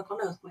need to work on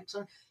earthquakes.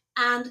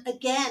 And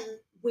again,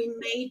 we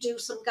may do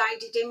some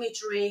guided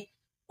imagery,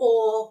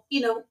 or,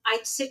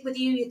 I'd sit with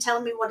you, you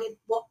tell me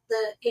what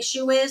the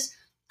issue is,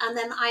 and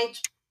then I'd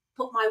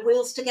put my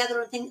wheels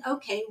together and think,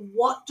 okay,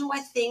 what do I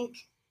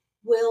think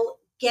will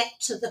get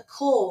to the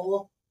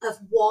core of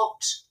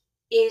what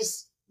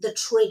is the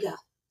trigger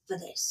for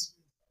this?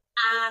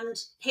 And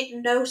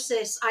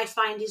hypnosis, I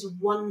find, is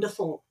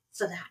wonderful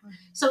for that.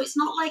 So it's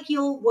not like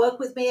you'll work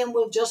with me and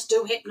we'll just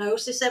do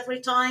hypnosis every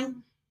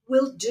time.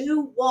 We'll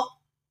do what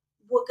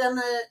we're going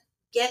to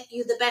get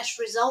you the best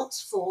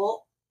results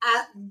for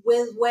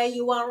with where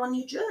you are on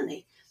your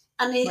journey.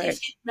 And if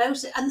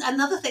hypnosis, and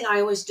another thing I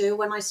always do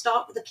when I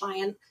start with a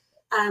client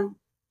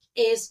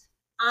is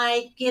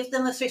I give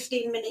them a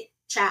 15-minute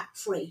chat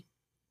free.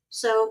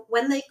 So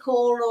when they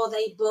call or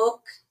they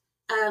book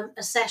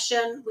a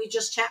session, we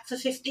just chat for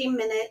 15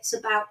 minutes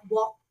about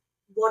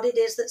what it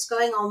is that's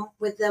going on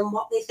with them,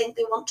 what they think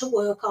they want to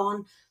work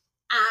on.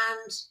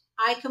 And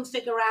I can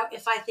figure out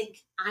if I think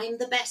I'm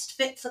the best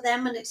fit for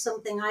them and it's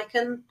something I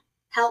can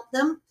help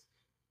them.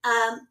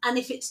 And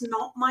if it's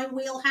not my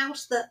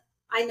wheelhouse, that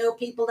I know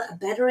people that are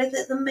better at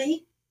it than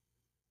me,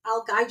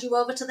 I'll guide you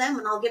over to them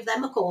and I'll give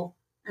them a call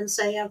and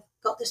say, I've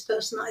got this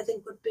person that I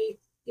think would be,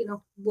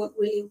 work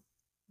really.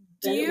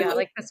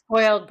 Like a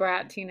spoiled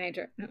brat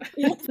teenager. I'm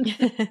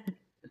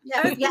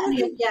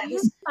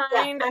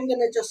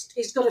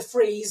he's got to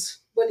freeze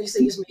when he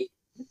sees me.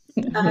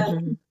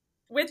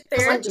 With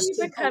therapy I'm just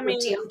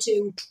becoming, I'm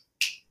too,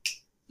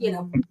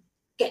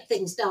 get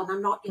things done.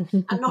 I'm not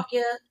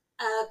your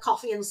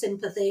coffee and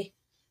sympathy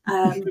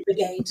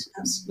brigade.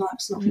 That's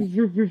not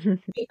me.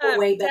 People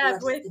way better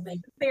than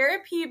me.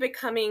 Therapy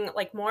becoming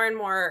like more and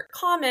more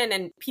common,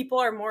 and people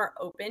are more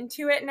open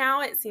to it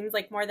now. It seems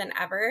like more than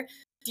ever.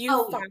 Do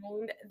you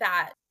find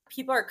that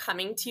people are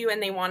coming to you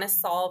and they want to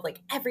solve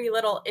like every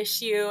little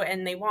issue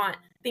and they want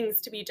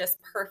things to be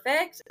just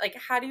perfect? Like,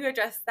 how do you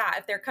address that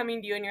if they're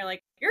coming to you and you're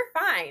like, you're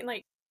fine,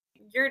 like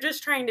you're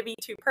just trying to be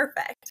too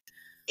perfect?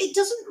 It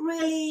doesn't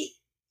really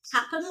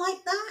happen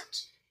like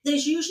that.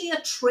 There's usually a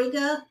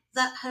trigger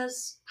that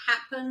has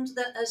happened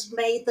that has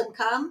made them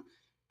come.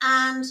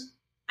 And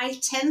I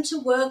tend to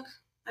work,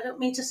 I don't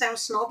mean to sound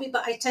snobby,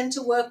 but I tend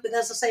to work with,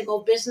 as I say,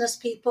 more business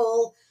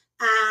people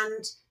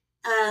and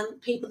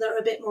people that are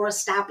a bit more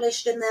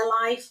established in their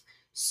life.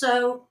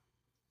 So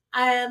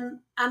I'm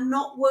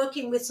not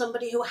working with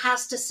somebody who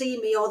has to see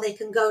me or they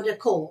can go to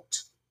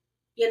court.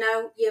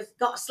 You've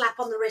got a slap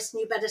on the wrist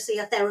and you better see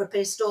a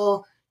therapist,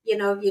 or,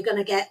 you're going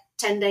to get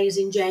 10 days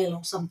in jail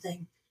or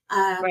something.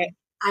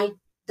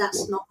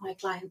 That's not my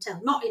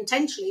clientele. Not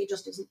intentionally, it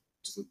just doesn't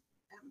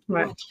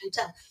my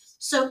clientele.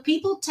 So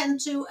people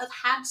tend to have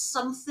had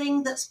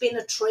something that's been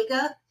a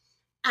trigger,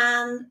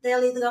 and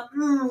they'll either go,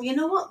 you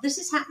know what, this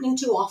is happening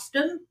too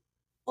often,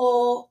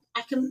 or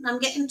I'm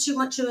getting too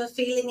much of a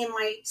feeling in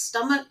my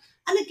stomach.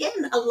 And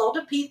again, a lot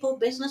of people,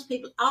 business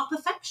people, are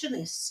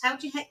perfectionists. How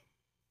did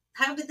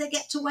they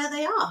get to where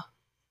they are?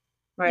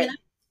 Right.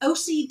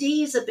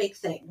 OCD is a big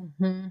thing.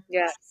 Mm-hmm.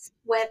 Yes.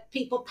 Where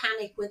people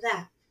panic with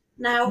that.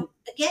 Now,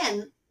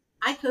 again,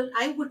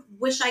 I would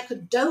wish I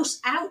could dose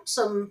out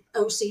some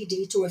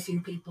OCD to a few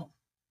people.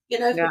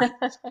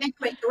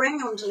 Decorate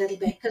around a little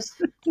bit, because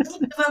a little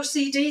bit of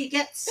OCD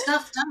gets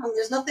stuff done.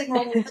 There's nothing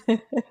wrong with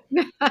it.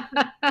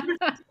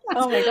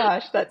 Oh my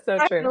gosh, that's so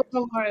true.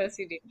 No more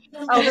OCD.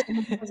 Oh,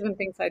 my husband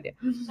thinks I do.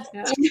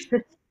 Yeah.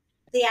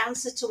 The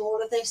answer to all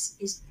of this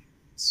is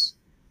balance.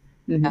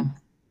 Mm-hmm.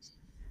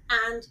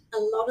 And a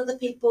lot of the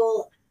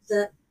people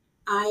that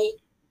I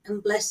am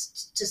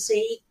blessed to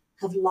see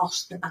have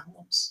lost the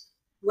balance.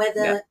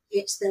 Whether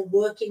it's they're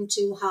working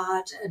too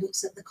hard and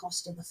it's at the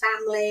cost of the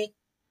family,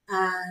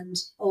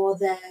 or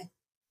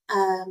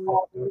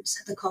it's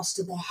at the cost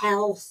of their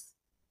health,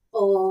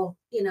 or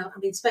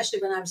especially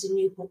when I was in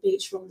Newport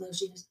Beach for all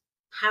those years,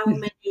 how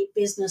many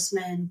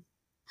businessmen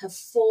have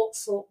fought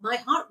for. My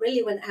heart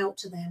really went out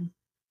to them.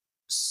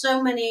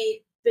 So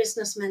many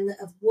businessmen that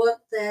have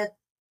worked their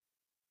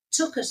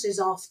tuckuses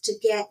off to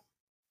get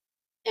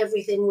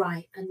everything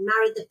right, and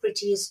married the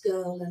prettiest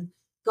girl, and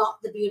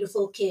got the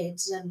beautiful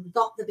kids, and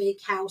got the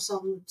big house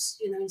on,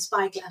 in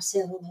Spyglass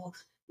Hill or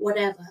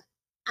whatever.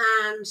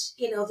 And,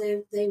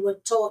 they were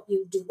taught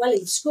you do well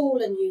in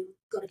school and you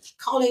go to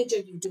college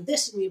and you do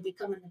this and you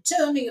become an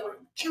attorney or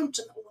an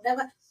accountant or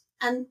whatever.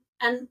 And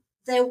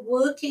they're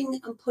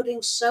working and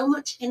putting so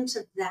much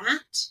into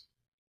that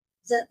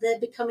they're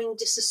becoming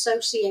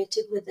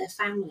disassociated with their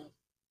family.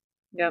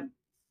 Yep.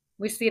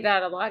 We see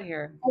that a lot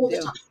here. All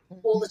the time.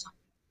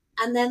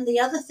 And then the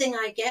other thing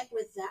I get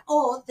with that,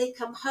 or they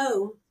come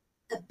home,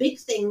 a big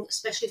thing,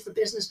 especially for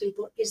business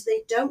people, is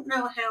they don't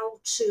know how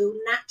to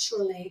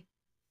naturally,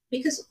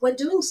 because we're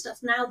doing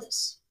stuff now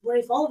we're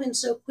evolving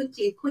so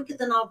quickly, quicker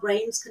than our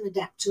brains can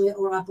adapt to it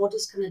or our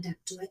bodies can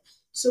adapt to it.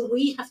 So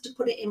we have to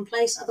put it in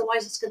place.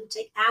 Otherwise, it's going to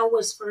take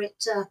hours for it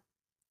to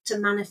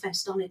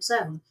manifest on its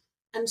own.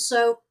 And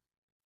so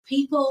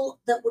people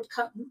that would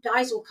come,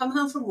 guys will come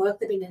home from work,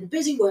 they've been in a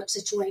busy work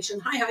situation,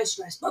 high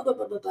stress, blah, blah,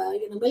 blah, blah, blah,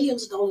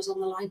 millions of dollars on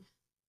the line,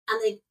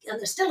 and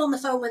they're still on the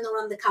phone when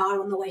they're on the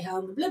car on the way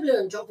home, blah, blah,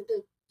 and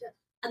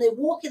and they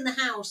walk in the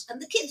house,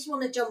 and the kids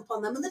want to jump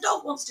on them, and the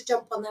dog wants to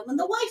jump on them, and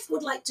the wife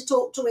would like to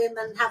talk to him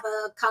and have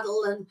a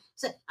cuddle, and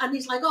say, and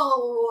he's like,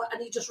 oh,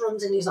 and he just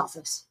runs in his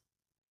office.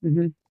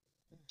 Mm-hmm.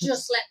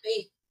 Just let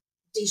me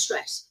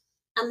de-stress.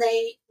 And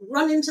they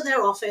run into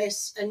their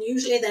office, and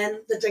usually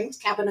then the drinks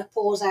cabinet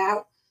pours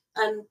out,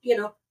 and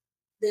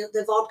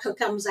the vodka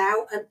comes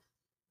out, and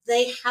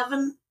they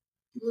haven't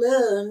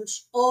learned,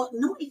 or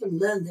not even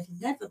learned,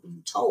 they've never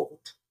been told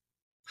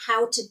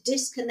how to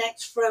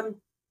disconnect from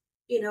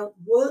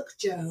work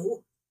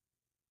Joe,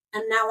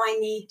 and now I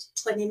need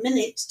 20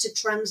 minutes to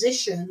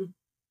transition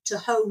to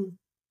home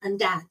and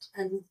dad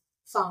and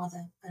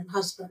father and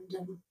husband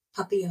and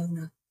puppy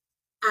owner,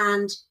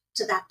 and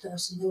to that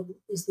person who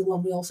is the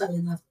one we all fell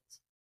in love with.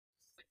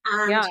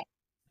 And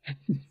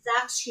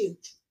that's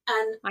huge.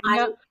 And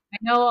I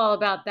know all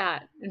about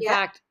that. In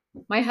fact,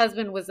 my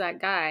husband was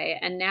that guy,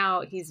 and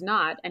now he's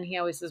not. And he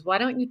always says, why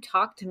don't you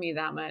talk to me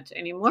that much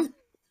anymore?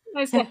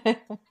 I said,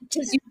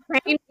 because you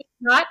trained me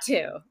not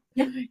to.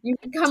 You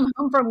could come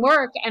home from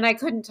work and I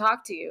couldn't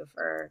talk to you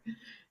for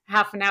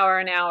half an hour,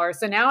 an hour.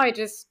 So now I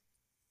just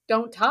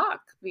don't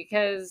talk,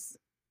 because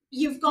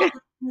you've got,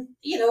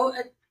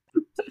 a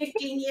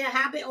 15-year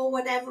habit or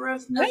whatever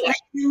of letting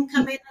him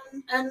come in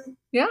and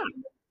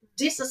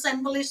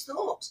disassemble his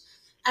thoughts.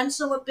 And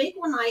so a big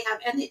one I have,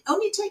 and it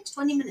only takes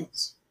 20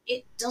 minutes.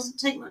 It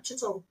doesn't take much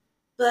at all.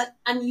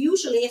 And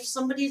usually if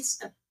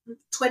somebody's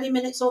 20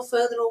 minutes or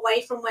further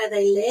away from where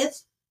they live,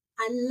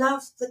 I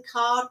love the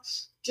car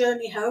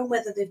journey home,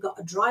 whether they've got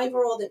a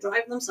driver or they're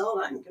driving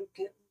themselves.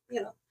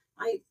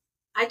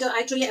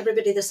 I treat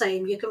everybody the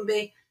same. You can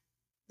be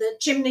the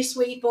chimney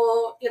sweep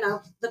or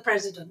the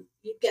president.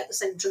 You get the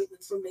same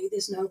treatment from me.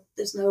 There's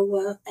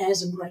no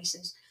airs and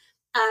graces.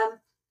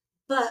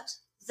 But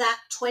that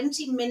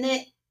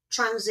 20-minute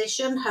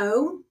transition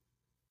home,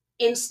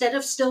 instead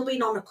of still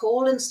being on a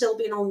call and still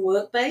being on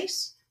work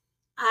base,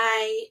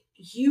 I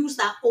use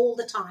that all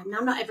the time. Now,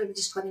 not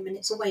everybody's 20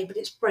 minutes away, but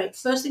it's great.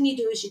 First thing you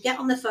do is you get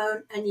on the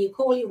phone and you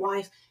call your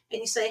wife and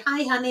you say,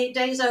 hi, honey,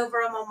 day's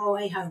over, I'm on my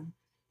way home.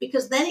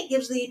 Because then it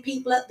gives the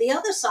people at the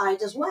other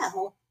side as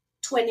well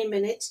 20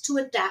 minutes to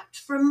adapt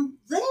from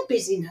their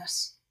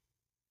busyness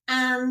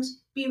and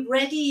be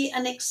ready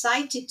and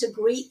excited to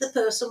greet the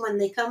person when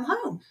they come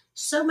home.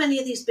 So many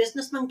of these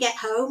businessmen get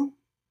home,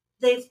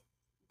 they've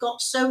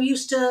got so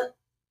used to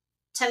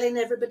telling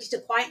everybody to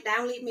quiet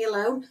down, leave me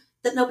alone,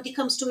 that nobody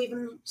comes to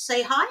even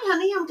say, hi,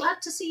 honey, I'm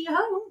glad to see you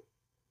home.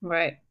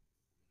 Right.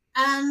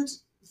 And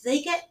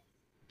they get,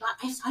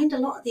 I find a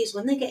lot of these,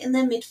 when they get in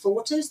their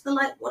mid-40s, they're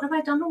like, what have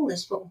I done all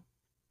this for?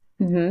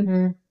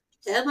 Mm-hmm.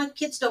 My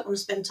kids don't want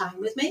to spend time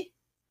with me.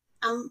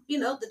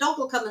 The dog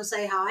will come and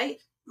say hi.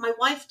 My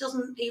wife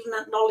doesn't even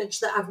acknowledge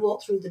that I've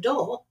walked through the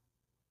door.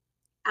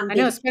 I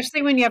know,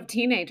 especially when you have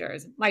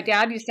teenagers. My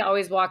dad used to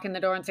always walk in the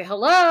door and say,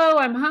 hello,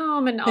 I'm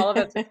home. And all of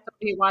us would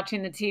be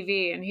watching the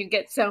TV, and he'd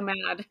get so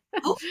mad.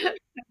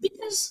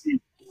 Because in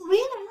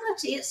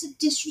reality, it's a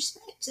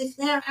disrespect. If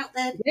they're out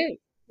there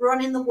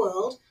running the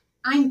world,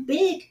 I'm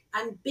big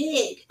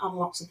on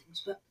lots of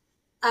things. But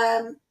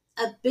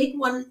a big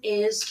one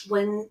is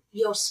when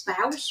your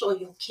spouse or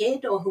your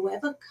kid or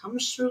whoever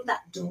comes through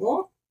that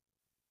door,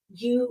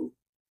 you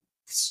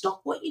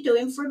stop what you're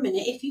doing for a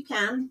minute if you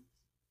can,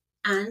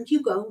 and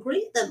you go and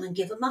greet them and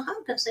give them a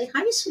hug and say,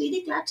 hi,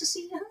 sweetie, glad to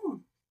see you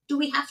home. Do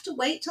we have to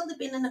wait till they've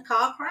been in a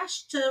car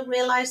crash to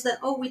realize that,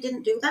 we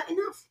didn't do that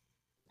enough?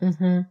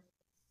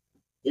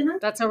 Mm-hmm.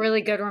 That's a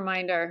really good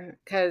reminder,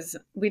 because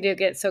we do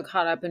get so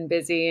caught up and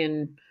busy,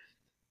 and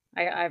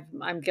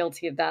I'm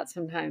guilty of that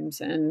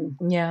sometimes. And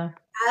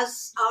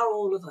as are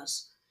all of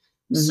us.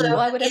 Mm-hmm. So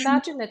I would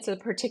imagine it's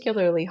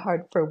particularly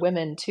hard for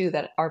women too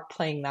that are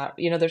playing that.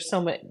 There's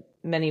so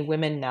many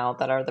women now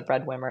that are the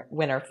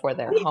breadwinner for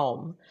their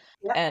home.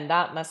 Yep. And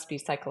that must be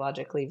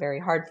psychologically very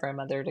hard for a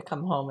mother to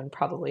come home and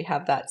probably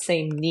have that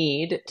same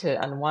need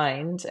to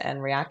unwind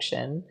and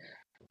reaction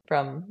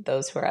from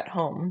those who are at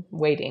home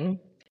waiting.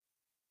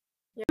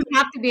 It doesn't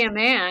have to be a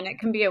man. It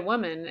can be a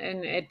woman.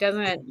 And it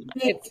doesn't,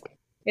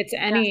 it's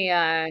any...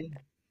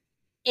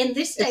 in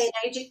this day and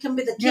age, it can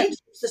be the kid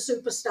who's the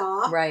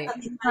superstar. Right.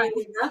 And the money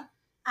winner.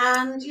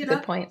 And,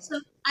 good point. So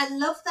I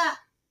love that,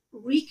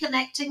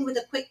 reconnecting with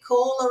a quick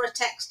call or a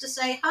text to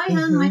say, hi,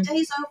 hon, my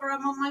day's over,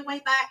 I'm on my way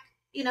back,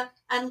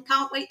 and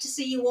can't wait to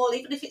see you all,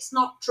 even if it's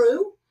not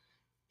true.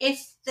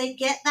 If they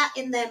get that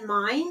in their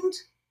mind,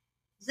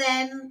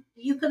 then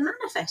you can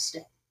manifest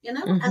it,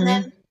 and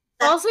then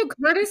also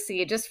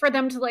courtesy, just for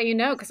them to let you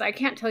know, because I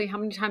can't tell you how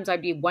many times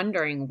I'd be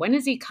wondering, when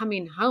is he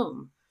coming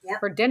home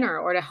for dinner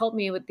or to help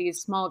me with these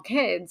small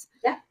kids?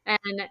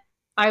 And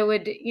I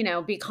would,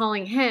 be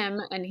calling him,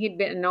 and he'd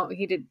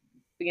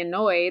be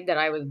annoyed that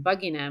I was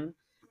bugging him.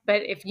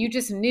 But if you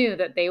just knew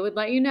that they would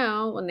let you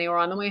know when they were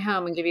on the way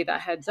home and give you that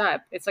heads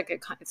up, it's like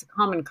it's a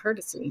common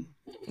courtesy.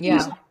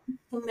 Yeah,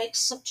 it makes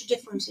such a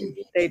difference in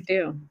They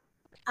do.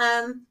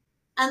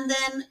 And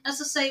then,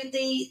 as I say,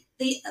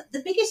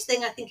 the biggest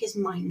thing I think is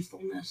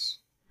mindfulness.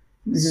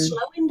 Mhm.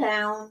 Slowing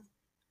down,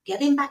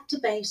 getting back to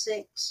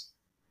basics,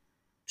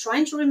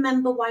 trying to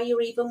remember why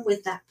you're even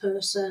with that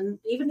person,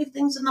 even if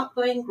things are not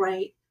going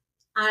great.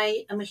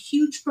 I am a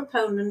huge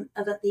proponent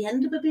of, at the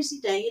end of a busy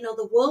day,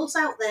 the world's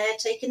out there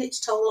taking its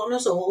toll on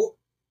us all,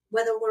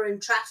 whether we're in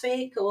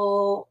traffic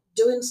or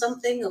doing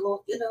something,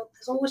 or,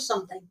 there's always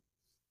something.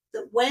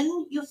 That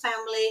when your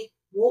family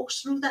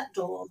walks through that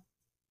door,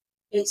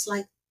 it's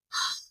like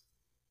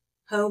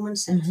home and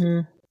safe.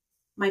 Mhm.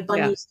 My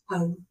bunny's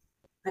home.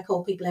 I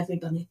call people every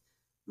bunny.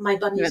 My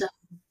bunny's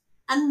home.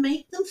 And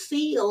make them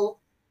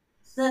feel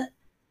that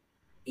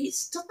it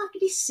doesn't have to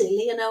be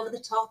silly and over the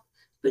top,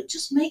 but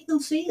just make them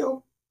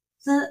feel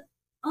that,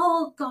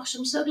 oh gosh,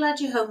 I'm so glad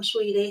you're home,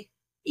 sweetie.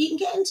 You can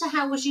get into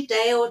how was your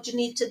day, or do you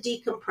need to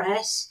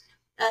decompress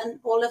and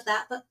all of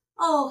that. But,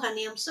 oh,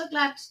 honey, I'm so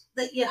glad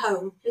that you're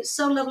home. It's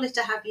so lovely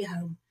to have you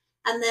home.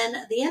 And then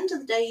at the end of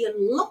the day, you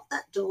lock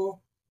that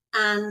door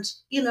and,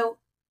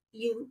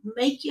 you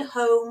make your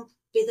home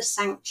be the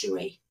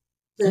sanctuary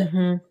that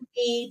you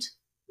need,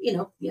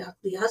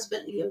 your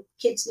husband, your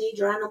kids need,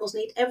 your animals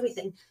need,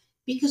 everything,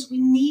 because we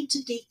need to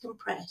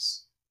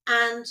decompress.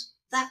 And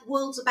that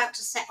world's about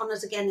to set on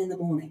us again in the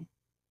morning.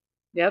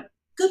 Yep.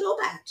 Good or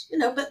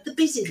bad, but the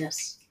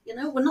busyness,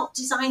 we're not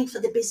designed for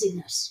the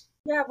busyness.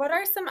 Yeah. What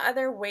are some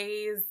other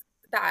ways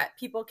that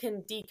people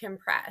can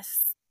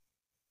decompress?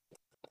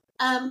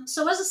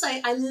 So as I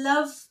say, I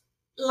love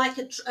like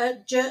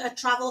a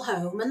travel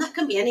home, and that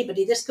can be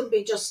anybody. This can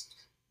be just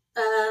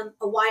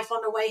a wife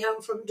on her way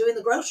home from doing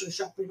the grocery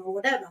shopping or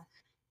whatever.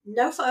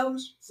 No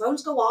phones.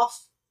 Phones go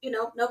off.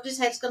 Nobody's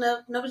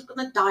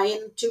gonna die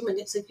in 2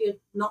 minutes if you're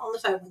not on the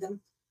phone with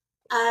them.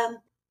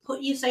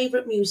 Put your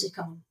favorite music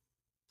on.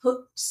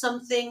 Put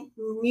something.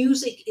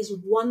 Music is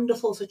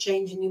wonderful for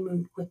changing your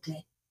mood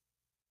quickly.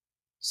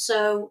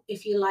 So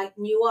if you like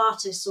new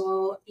artists,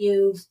 or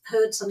you've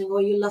heard something,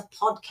 or you love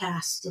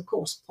podcasts, of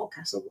course,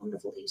 podcasts are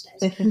wonderful these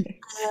days.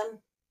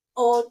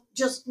 Or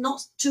just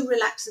not too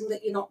relaxing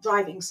that you're not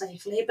driving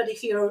safely. But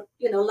if you're,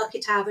 lucky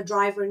to have a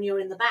driver and you're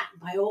in the back,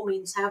 by all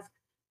means, have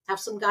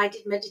some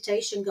guided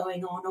meditation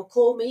going on, or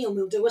call me and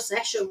we'll do a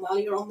session while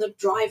you're on the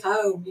drive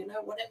home,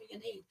 whatever you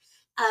need.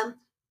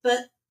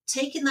 But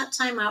taking that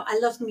time out, I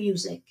love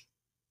music.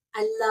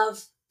 I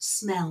love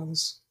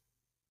smells.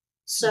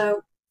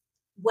 So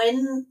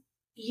when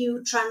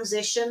you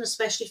transition,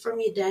 especially from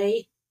your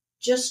day,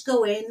 just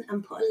go in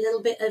and put a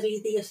little bit of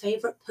either your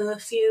favorite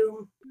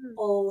perfume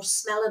or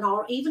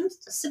smell even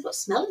a simple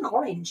smell an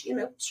orange,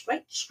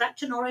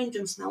 scratch an orange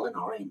and smell an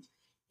orange.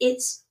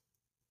 It's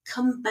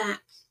come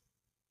back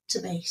to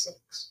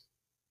basics,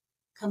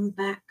 come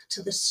back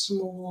to the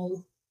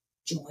small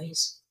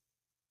joys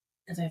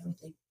of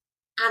everything.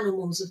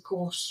 Animals, of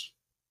course,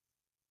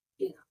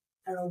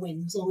 are a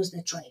win as long as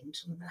they're trained.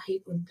 I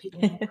hate when people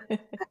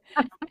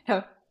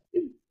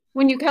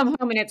when you come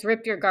home and it's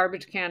ripped your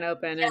garbage can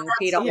open and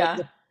peed all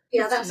over.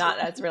 Yeah, that's not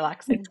as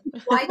relaxing.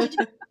 Why did you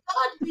leave the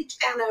garbage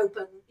can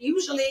open?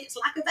 Usually it's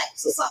lack of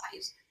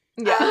exercise.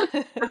 Yeah.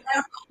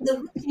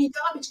 The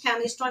garbage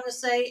can is trying to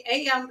say,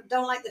 hey, I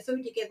don't like the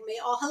food you give me,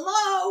 or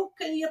hello,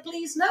 can you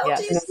please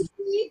notice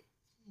me?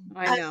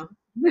 I know.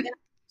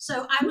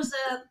 So I was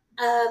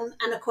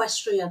an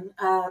equestrian,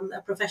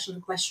 a professional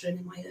equestrian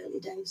in my early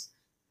days,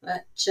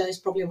 which is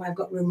probably why I've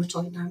got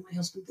rheumatoid now, my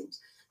husband thinks.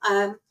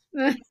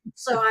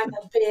 So I'm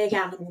a big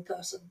animal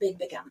person, big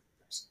animal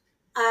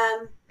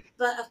person.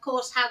 But of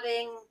course,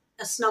 having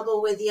a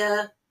snuggle with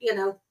your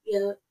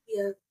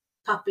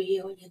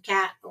puppy or your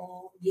cat,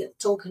 or you're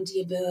talking to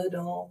your bird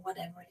or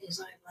whatever it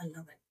is, I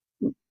love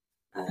it.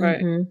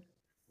 Right.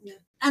 Yeah.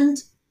 And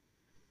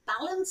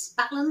balance,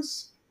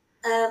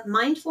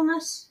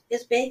 mindfulness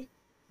is big.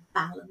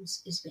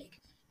 Balance is big.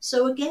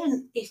 So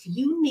again, if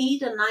you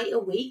need a night a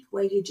week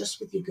where you're just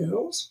with your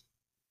girls,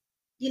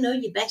 your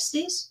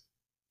besties.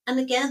 And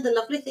again, the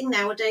lovely thing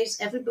nowadays,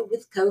 everybody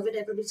with COVID,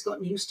 everybody's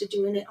gotten used to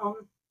doing it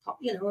on,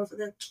 over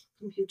the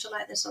computer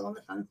like this or on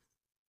the phone.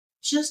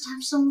 Just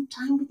have some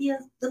time with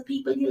the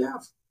people you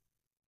love.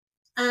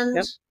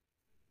 And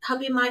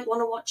hubby might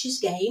want to watch his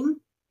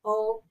game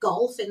or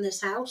golf in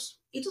this house.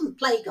 He doesn't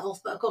play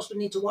golf, but of course we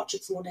need to watch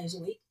it 4 days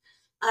a week.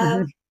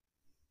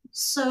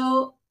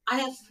 So I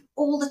have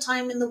all the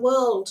time in the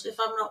world, if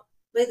I'm not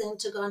with him,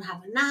 to go and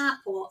have a nap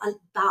or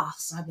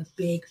baths. I'm a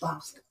big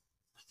bath. A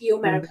few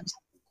Americans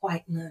haven't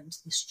quite learned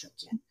this trick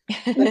yet.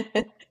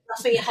 But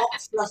fluffy,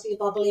 hot, fluffy,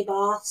 bubbly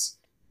baths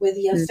with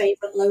your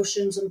favorite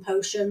lotions and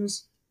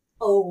potions.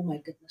 Oh my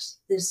goodness,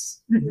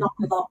 there's not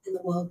a lot in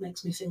the world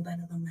makes me feel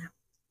better than that.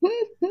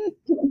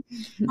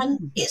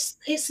 And it's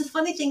the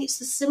funny thing, it's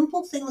the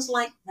simple things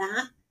like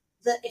that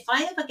if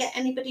I ever get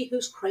anybody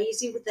who's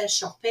crazy with their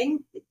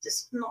shopping, it's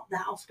just not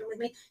that often with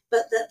me,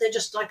 but that they're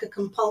just like a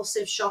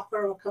compulsive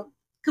shopper or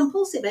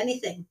compulsive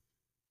anything,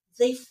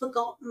 they've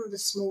forgotten the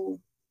small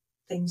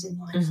things in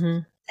life.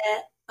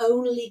 They're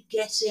only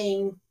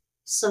getting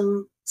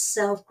some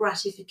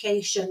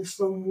self-gratification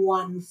from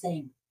one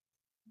thing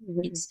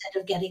instead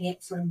of getting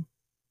it from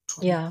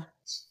 20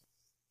 things.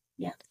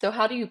 Yeah. So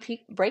how do you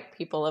break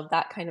people of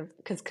that kind of,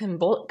 because I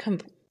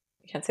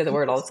can't say the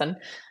word all of a sudden,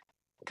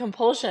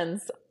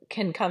 compulsions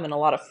can come in a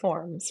lot of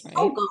forms, right?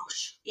 Oh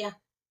gosh, yeah.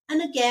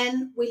 And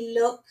again, we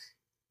look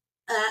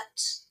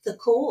at the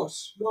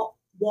cause,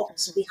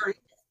 what's behind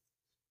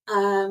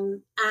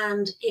it.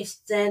 And if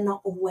they're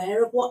not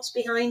aware of what's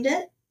behind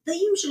it,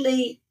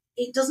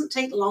 it doesn't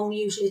take long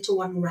usually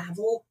to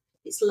unravel.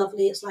 It's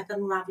lovely. It's like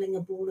unraveling a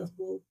ball of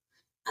wool.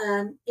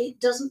 It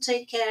doesn't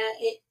take care.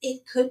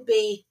 It could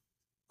be,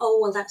 oh,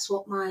 well, that's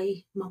what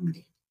my mum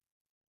did.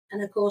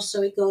 And of course,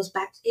 so it goes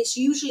back. It's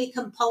usually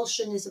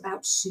compulsion is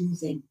about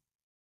soothing.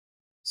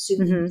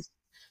 Mm-hmm.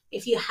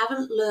 If you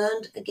haven't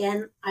learned,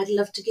 again, I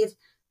love to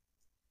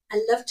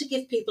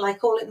give people, I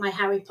call it my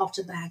Harry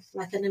Potter bag.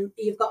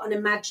 You've got an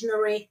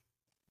imaginary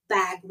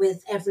bag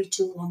with every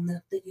tool on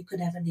that you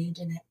could ever need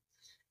in it.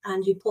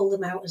 And you pull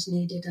them out as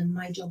needed. And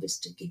my job is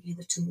to give you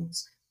the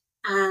tools.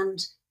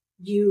 And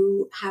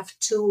you have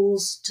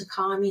tools to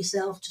calm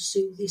yourself, to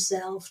soothe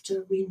yourself,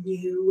 to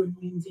renew and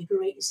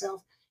reinvigorate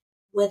yourself,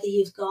 whether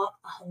you've got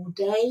a whole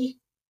day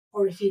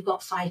or if you've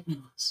got 5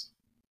 minutes.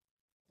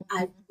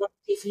 I want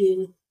to give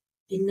you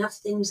enough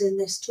things in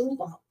this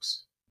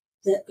toolbox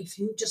that if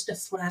you just are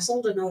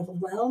frazzled and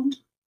overwhelmed,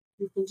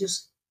 you can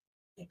just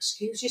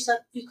excuse yourself.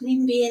 You can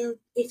even be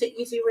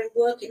if you're in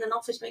work in an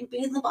office, you can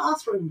be in the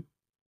bathroom.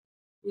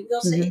 You can go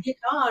sit in your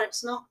car.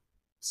 It's not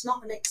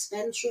an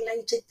expense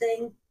related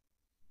thing.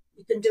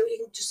 You can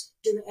just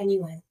do it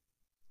anyway.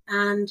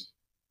 And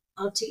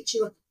I'll teach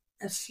you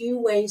a few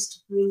ways to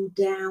bring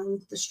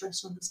down the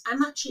stress on us.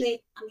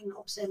 Obviously I'm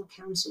a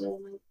counsellor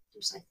and I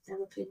do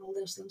psychotherapy and all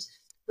those things,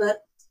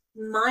 but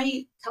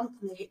my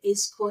company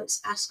is called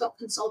Ascot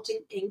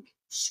Consulting Inc.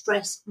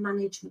 Stress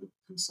Management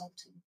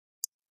Consulting,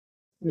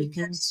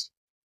 because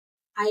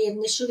I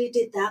initially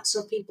did that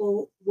so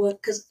people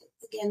work, because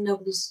again,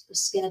 nobody's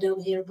scared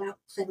over here about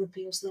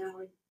therapy as they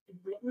are in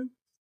Britain,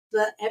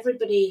 but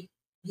everybody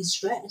is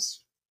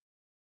stressed.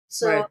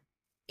 So right.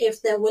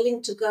 If they're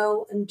willing to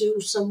go and do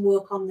some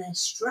work on their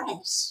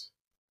stress,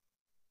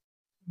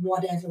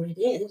 whatever it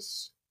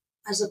is,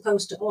 as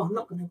opposed to, I'm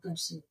not going to go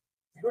see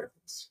a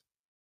therapist.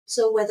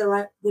 So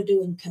whether we're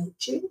doing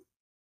coaching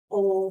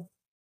or,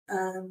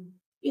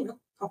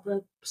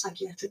 proper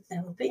psychiatric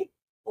therapy,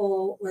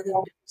 or whether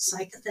we're doing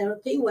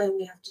psychotherapy where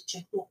we have to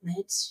check what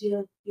meds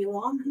you're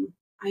on. And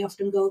I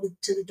often go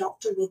to the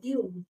doctor with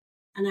you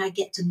and I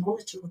get to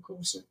monitor, of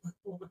course,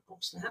 all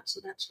across that. So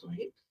that's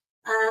great.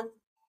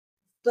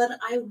 But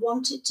I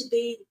want it to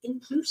be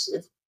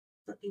inclusive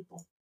for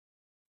people.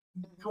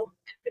 I want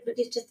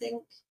everybody to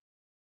think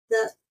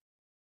that,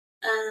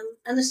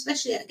 and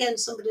especially, again,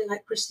 somebody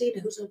like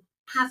Christina, who's an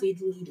avid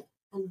reader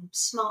and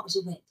smart as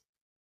a whip,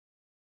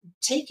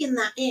 taking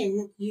that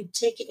in, you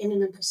take it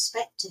in a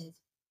perspective,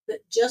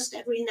 but just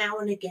every now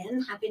and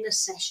again having a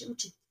session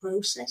to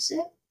process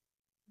it,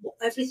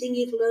 everything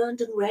you've learned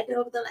and read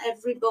over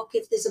every book.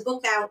 If there's a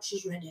book out,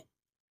 she's read it.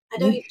 I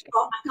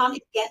can't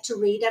even get to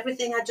read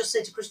everything. I just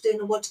say to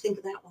Christina, what do you think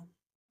of that one?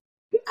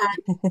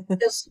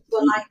 Because we're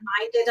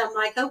like-minded. I'm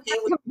like, okay,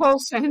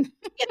 compulsion.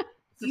 If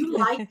you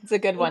like it's a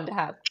good one to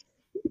have.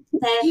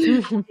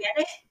 Then I'll get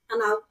it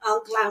and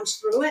I'll glance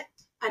through it.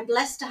 I'm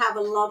blessed to have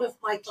a lot of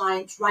my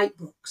clients write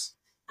books,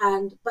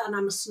 but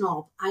I'm a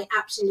snob. I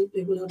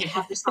absolutely will only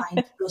have the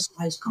signed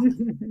personalized copy.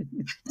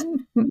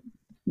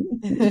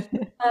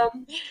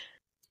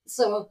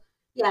 So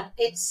yeah,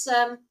 it's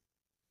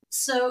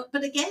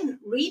but again,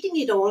 reading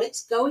it all,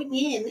 it's going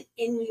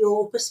in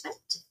your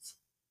perspective.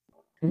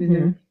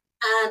 And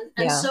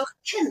so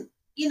again,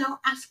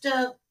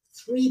 after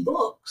 3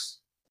 books,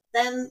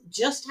 then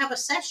just have a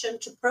session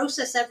to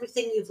process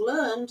everything you've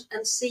learned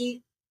and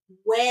see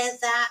where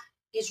that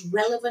is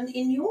relevant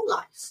in your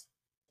life.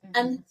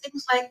 And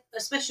things like,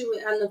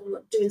 especially I love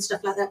doing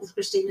stuff like that with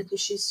Christina because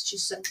she's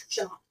so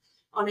sharp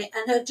on it.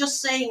 And her just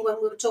saying when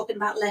we were talking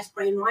about left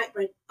brain, right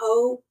brain,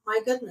 oh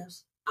my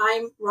goodness,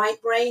 I'm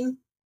right brain.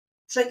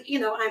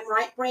 I'm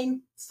right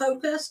brain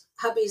focused.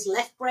 Hubby's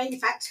left brain,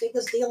 facts,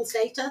 figures, deals,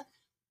 data.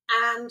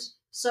 And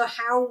so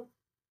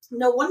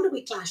no wonder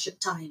we clash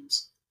at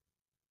times.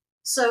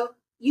 So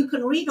you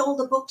can read all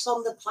the books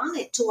on the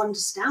planet to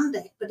understand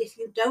it, but if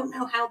you don't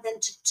know how then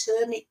to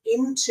turn it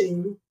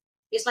into,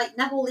 it's like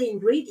have all the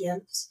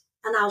ingredients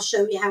and I'll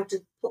show you how to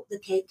put the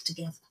cake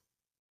together.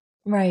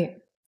 Right.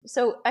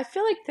 So I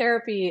feel like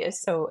therapy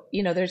is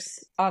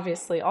there's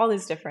obviously all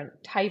these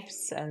different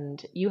types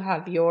and you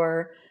have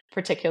your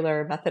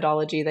particular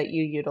methodology that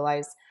you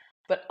utilize.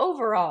 But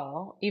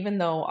overall, even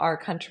though our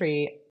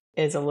country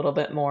is a little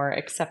bit more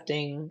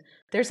accepting,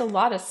 there's a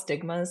lot of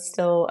stigmas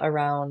still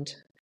around,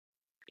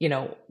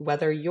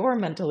 whether you're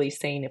mentally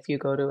sane if you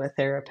go to a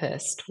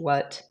therapist,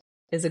 what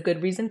is a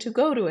good reason to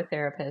go to a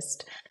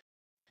therapist.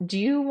 Do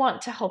you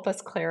want to help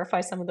us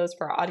clarify some of those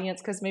for our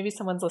audience? Because maybe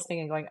someone's listening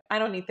and going, I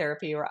don't need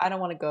therapy, or I don't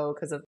want to go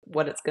because of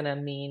what it's going to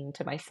mean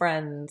to my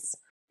friends.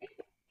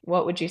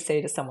 What would you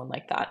say to someone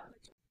like that?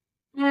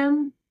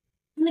 And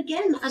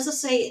again, as I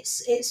say,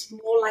 it's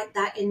more like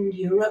that in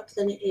Europe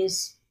than it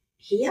is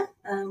here,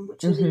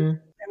 which was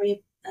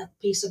very a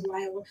piece of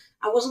why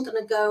I wasn't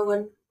going to go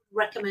and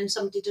recommend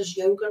somebody does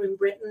yoga in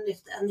Britain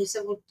and they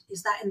said, well,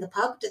 is that in the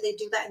pub? Do they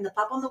do that in the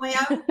pub on the way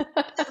home? On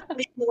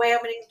the way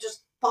home, and he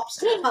just pops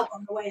to the pub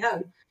on the way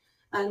home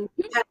and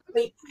have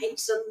 3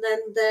 pints, and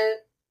then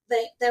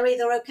they're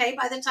either okay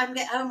by the time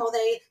they get home, or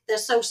they're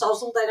so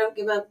sozzled they don't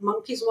give a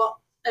monkey's what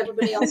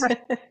everybody else.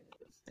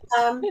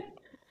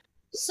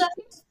 So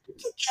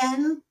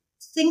again,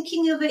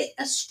 thinking of it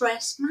as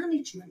stress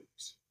management.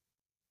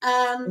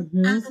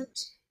 And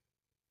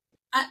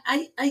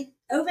I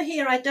over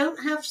here, I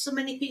don't have so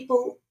many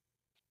people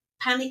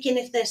panicking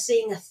if they're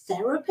seeing a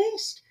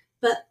therapist,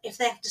 but if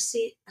they have to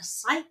see a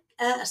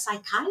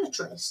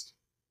psychiatrist,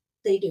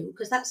 they do,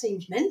 because that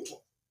seems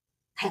mental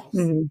health.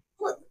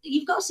 Well,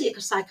 you've got to see a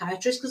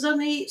psychiatrist because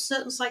only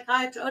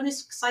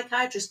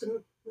psychiatrists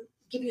can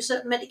give you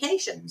certain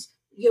medications.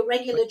 Your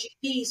regular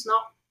GP is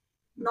not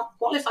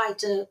qualified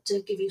to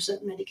give you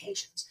certain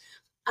medications.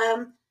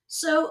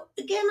 So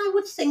again, I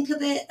would think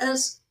of it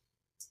as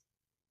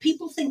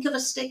people think of a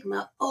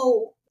stigma.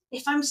 Oh,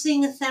 if I'm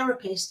seeing a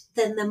therapist,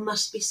 then there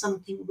must be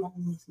something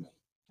wrong with me.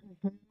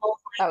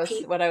 That was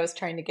what I was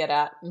trying to get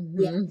at.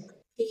 Yeah,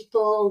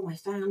 people, my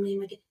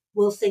family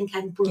will think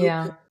I'm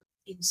broken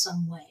in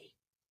some way,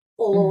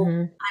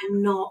 or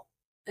I'm not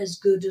as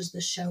good as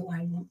the show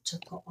I want to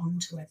put on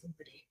to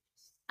everybody.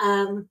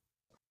 And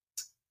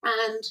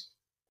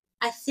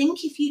I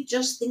think if you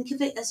just think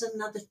of it as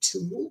another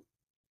tool,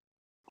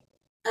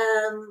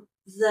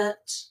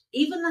 that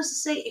even as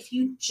I say, if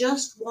you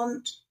just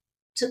want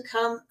to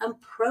come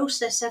and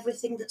process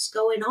everything that's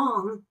going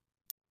on,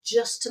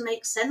 just to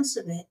make sense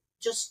of it,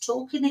 just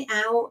talking it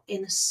out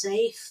in a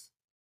safe,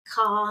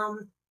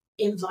 calm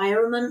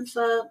environment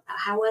for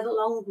however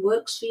long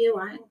works for you.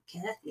 I don't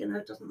care,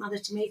 it doesn't matter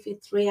to me if you're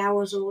 3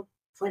 hours or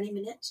 20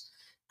 minutes.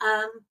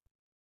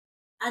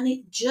 And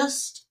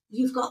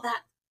you've got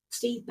that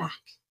feedback.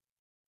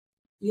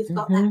 You've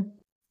got that.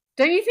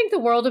 Don't you think the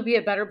world would be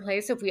a better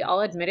place if we all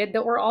admitted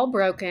that we're all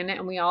broken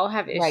and we all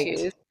have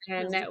issues,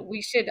 and that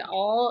we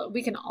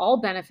can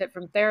all benefit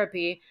from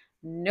therapy?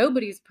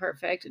 Nobody's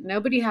perfect.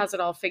 Nobody has it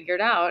all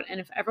figured out. And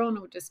if everyone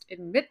would just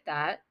admit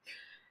that,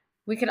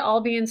 we could all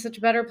be in such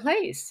a better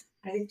place.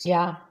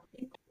 Yeah.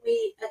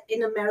 We,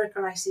 in America,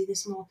 I see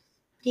this more.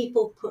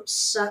 People put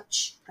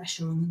such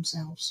pressure on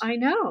themselves. I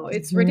know.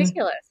 It's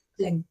ridiculous.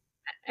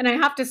 And I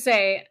have to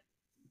say,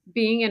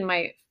 being in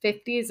my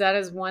 50s, that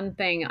is one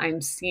thing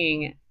I'm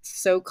seeing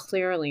so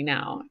clearly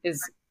now.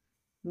 Is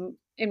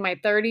in my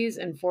 30s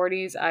and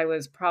 40s, I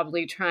was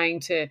probably trying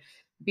to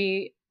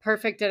be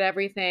perfect at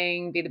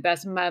everything, be the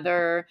best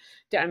mother.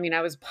 I mean,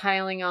 I was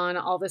piling on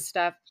all this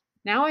stuff.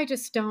 Now I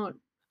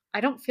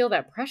don't feel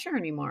that pressure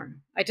anymore.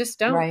 I just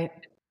don't. Right.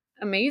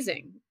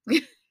 Amazing.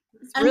 It's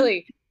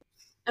really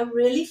a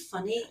really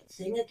funny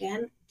thing.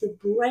 Again, the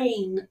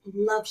brain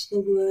loves the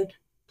word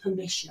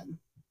permission.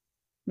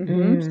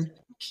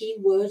 Key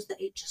words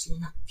that it just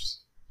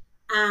loves.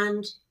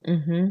 And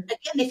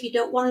again, if you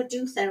don't want to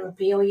do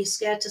therapy or you're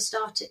scared to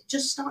start it,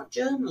 just start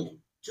journaling.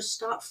 Just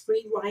start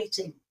free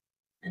writing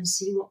and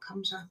see what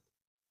comes up.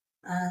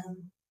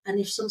 And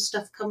if some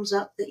stuff comes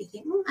up that you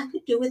think, I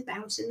could do with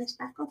bouncing this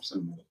back off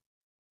somebody.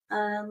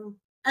 And,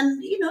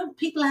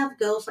 people have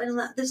girlfriends.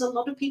 There's a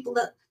lot of people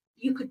that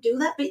you could do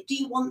that, but do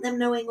you want them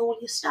knowing all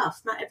your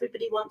stuff? Not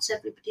everybody wants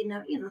everybody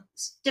know.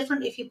 It's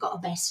different if you've got a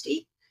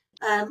bestie.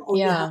 Or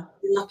you're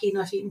lucky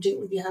enough you can do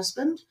it with your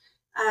husband.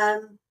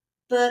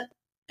 But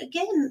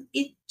again,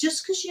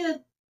 just because you're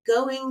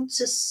going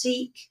to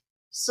seek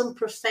some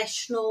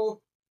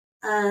professional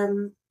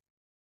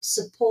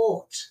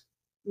support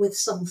with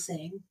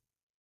something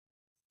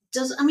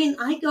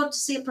I go to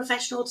see a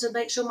professional to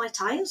make sure my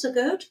tires are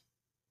good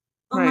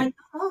on my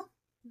car.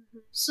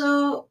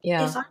 So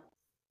if I'm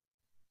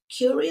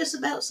curious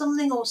about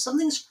something or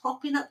something's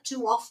cropping up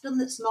too often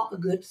that's not a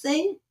good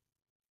thing,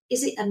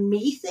 is it a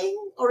me thing,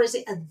 or is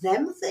it a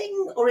them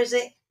thing, or is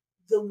it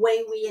the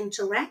way we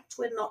interact?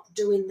 We're not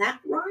doing that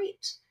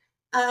right.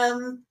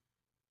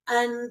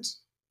 And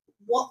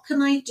what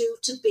can I do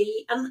to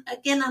be? And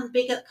again, I'm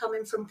big at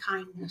coming from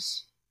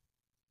kindness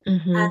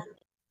and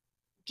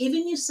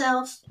giving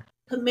yourself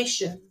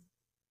permission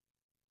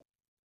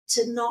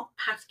to not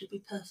have to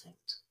be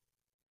perfect.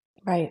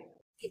 Right.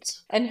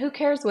 And who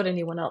cares what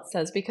anyone else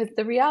says? Because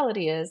the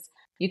reality is,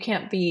 you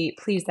can't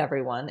please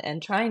everyone, and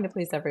trying to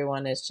please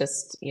everyone is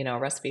just, a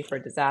recipe for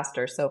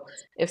disaster. So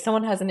if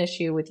someone has an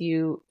issue with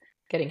you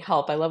getting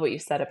help, I love what you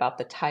said about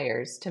the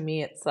tires. To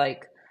me, it's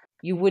like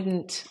you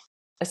wouldn't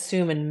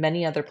assume in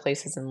many other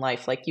places in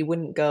life, like you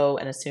wouldn't go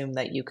and assume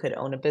that you could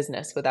own a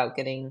business without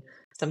getting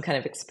some kind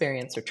of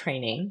experience or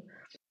training.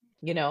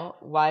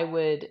 Why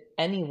would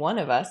any one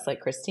of us,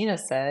 like Christina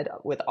said,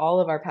 with all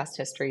of our past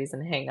histories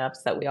and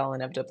hangups that we all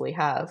inevitably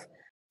have,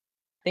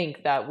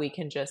 think that we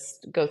can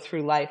just go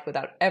through life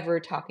without ever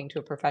talking to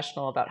a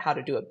professional about how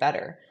to do it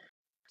better?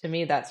 To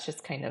me, that's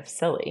just kind of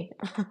silly.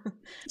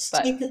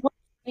 Take the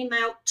time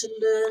out to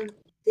learn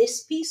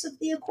this piece of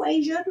the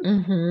equation.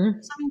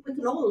 We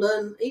can all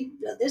learn, even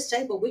at this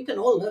table, we can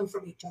all learn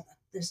from each other.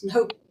 There's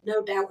no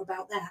doubt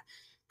about that.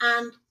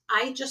 And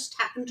I just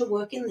happen to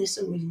work in this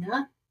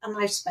arena, and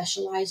I've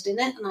specialized in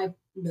it, and I've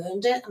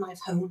learned it, and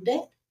I've honed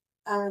it.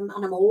 And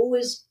I'm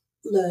always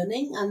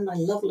learning, and I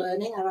love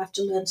learning. I have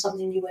to learn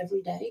something new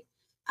every day.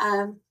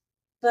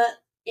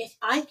 But if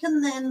I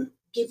can then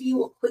give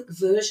you a quick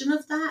version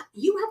of that,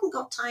 you haven't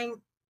got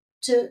time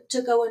to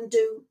go and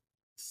do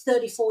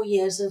 34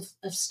 years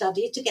of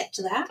study to get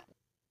to that.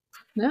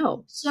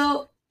 No.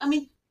 So, I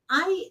mean,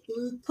 I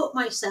put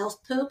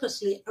myself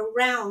purposely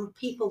around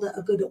people that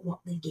are good at what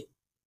they do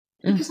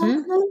because I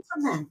can learn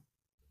from them.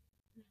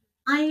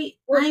 I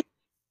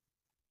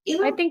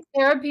think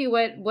therapy,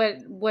 what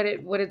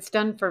it's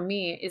done for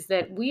me is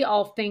that we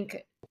all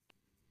think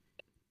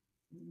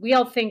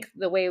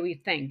the way we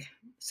think.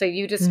 So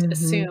you just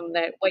assume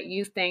that what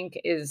you think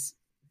is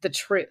the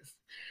truth.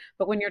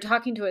 But when you're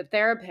talking to a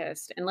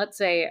therapist, and let's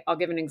say, I'll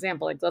give an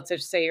example, like let's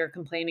just say you're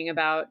complaining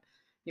about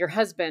your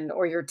husband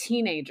or your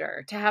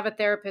teenager, to have a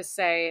therapist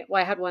say,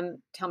 well, I had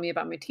one tell me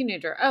about my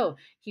teenager. Oh,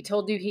 he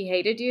told you he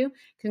hated you?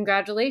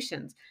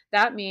 Congratulations.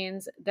 That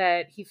means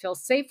that he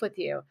feels safe with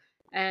you.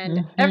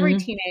 And every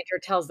teenager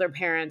tells their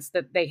parents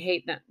that they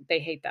hate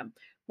them.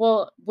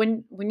 Well,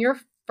 when your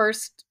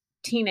first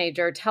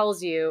teenager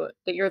tells you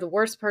that you're the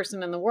worst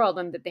person in the world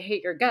and that they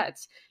hate your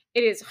guts,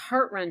 it is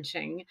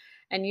heart-wrenching.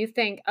 And you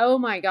think, oh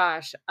my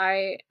gosh,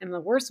 I am the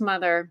worst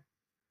mother.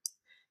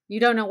 You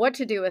don't know what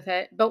to do with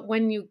it. But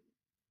when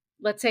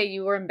let's say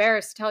you were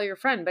embarrassed to tell your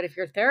friend, but if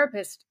your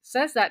therapist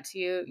says that to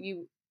you,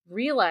 you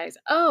realize,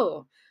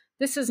 oh,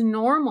 this is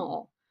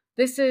normal.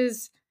 This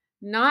is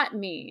not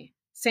me.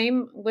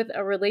 Same with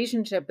a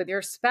relationship with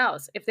your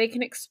spouse. If they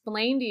can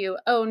explain to you,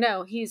 oh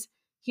no, he's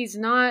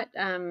not,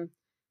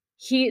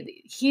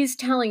 he's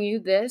telling you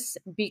this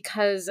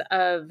because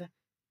of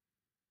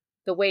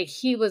the way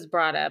he was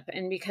brought up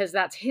and because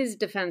that's his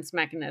defense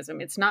mechanism.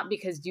 It's not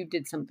because you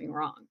did something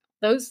wrong.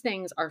 Those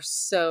things are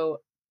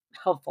so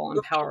helpful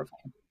and powerful.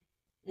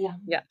 Yeah.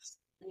 Yes.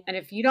 And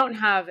if you didn't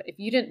have,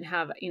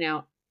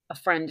 a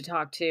friend to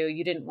talk to,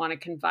 you didn't want to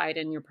confide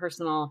in your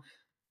personal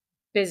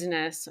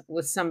business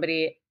with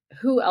somebody,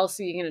 who else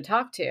are you going to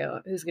talk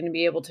to who's going to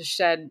be able to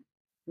shed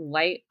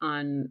light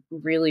on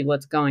really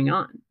what's going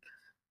on?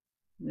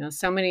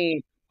 So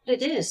many.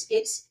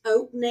 It's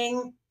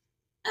opening,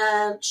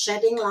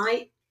 shedding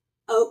light,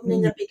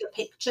 opening a bigger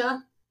picture,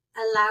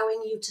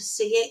 allowing you to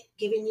see it,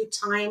 giving you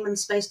time and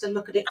space to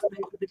look at it from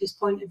everybody's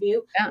point of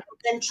view,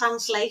 then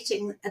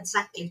translating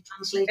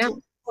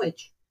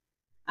language.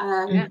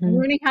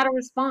 Learning how to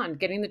respond,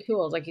 getting the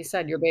tools, like you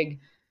said, your big,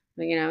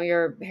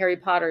 your Harry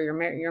Potter,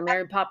 your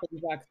Mary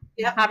Poppins book,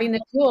 having the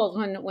tools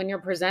when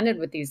you're presented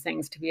with these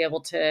things to be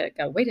able to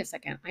go, wait a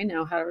second, I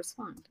know how to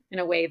respond in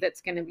a way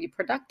that's going to be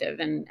productive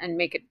and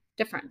make a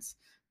difference,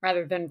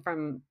 rather than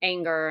from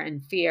anger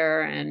and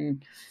fear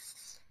and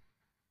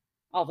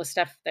all the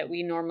stuff that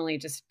we normally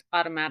just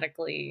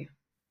automatically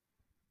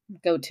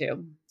go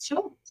to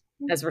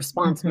as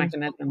response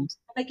mechanisms.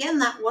 And again,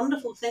 that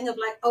wonderful thing of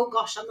like, oh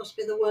gosh, I must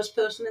be the worst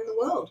person in the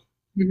world.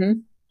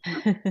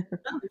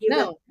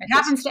 No, it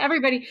happens to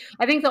everybody.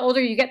 I think the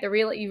older you get,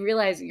 you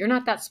realize you're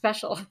not that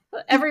special.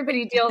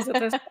 Everybody deals with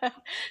this.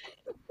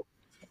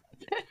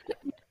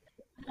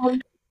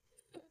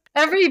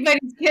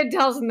 Everybody's kid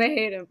tells them they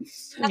hate him.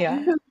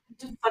 Yeah.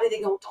 Funny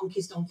thing, old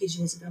donkeys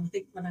years ago, I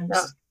think, when I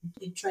was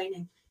in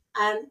training.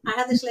 I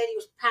had this lady who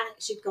was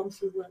panicked. She'd gone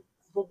through a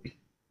whole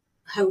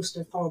host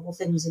of horrible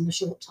things in a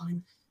short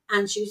time.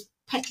 And she was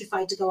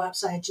petrified to go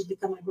outside. She'd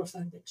become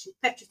agoraphobic. She was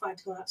petrified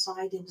to go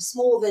outside in a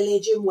small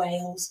village in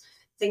Wales,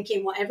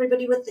 thinking what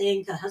everybody would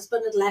think. Her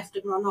husband had left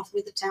and run off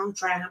with the town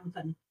tramp,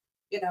 and,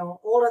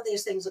 all of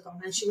these things are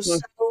gone. And she was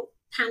so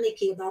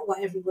panicky about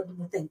what everyone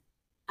would think.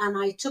 And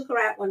I took her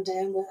out one day,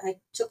 and I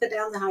took her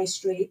down the high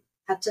street,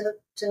 had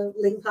to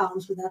link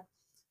arms with her.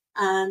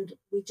 And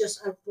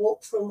I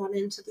walked from one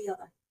end to the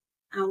other.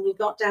 And we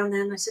got down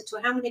there, and I said to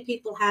her, how many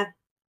people had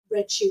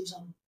red shoes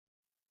on?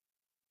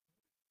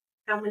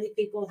 How many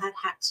people had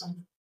hats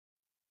on?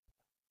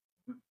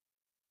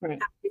 Right.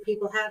 How many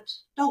people had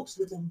dogs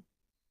with them?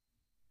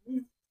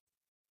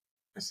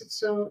 I said,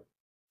 so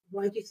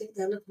why do you think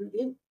they're looking at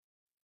you?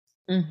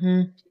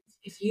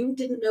 If you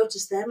didn't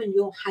notice them and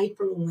you're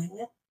hyper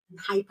aware and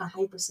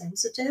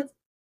hypersensitive,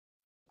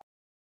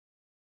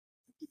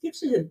 it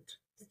gives a hoot.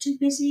 They're too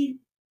busy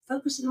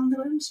focusing on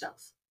their own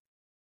stuff.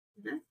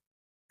 And then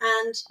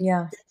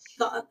she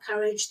got up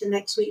courage the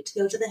next week to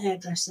go to the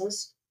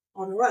hairdressers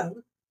on her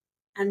own.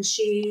 And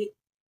she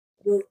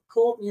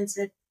called me and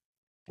said,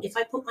 if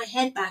I put my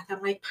head back, I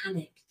might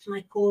panic. Can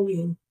I call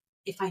you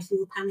if I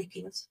feel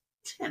panicky? I said,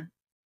 she can.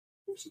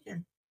 Of course she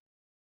can.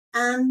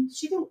 And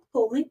she didn't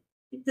call me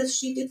because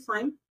she did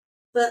fine.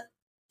 But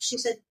she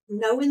said,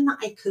 knowing that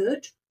I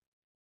could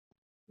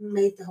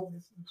made the whole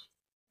difference.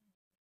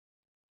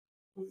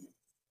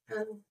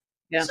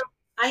 So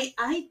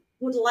I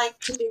would like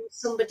to be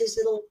somebody's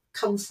little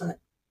comfort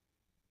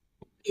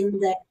in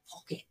their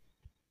pocket.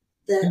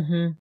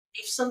 That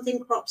if something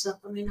crops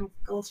up, I've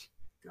got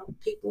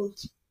people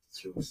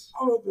through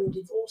horrible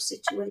divorce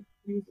situations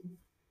and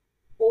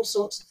all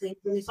sorts of things.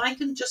 And if I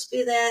can just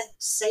be their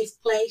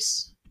safe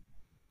place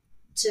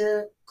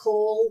to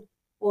call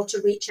or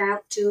to reach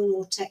out to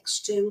or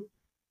text to.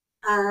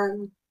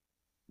 And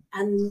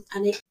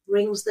it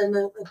brings them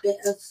a bit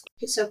of,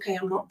 it's okay,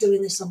 I'm not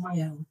doing this on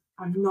my own.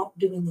 I'm not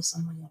doing this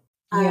on my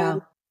own. Yeah.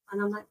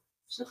 And I'm like,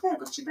 it's okay, I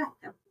got you back.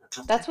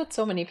 That's what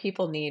so many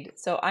people need.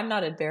 So I'm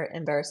not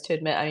embarrassed to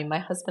admit, I mean, my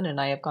husband and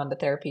I have gone to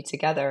therapy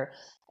together,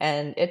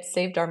 and it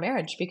saved our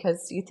marriage,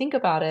 because you think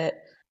about it,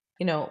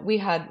 you know, we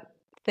had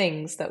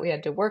things that we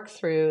had to work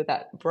through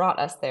that brought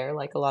us there,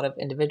 like a lot of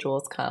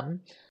individuals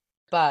come.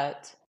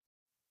 But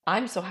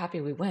I'm so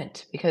happy we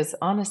went, because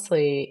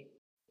honestly,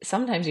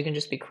 sometimes you can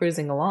just be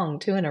cruising along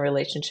too in a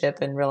relationship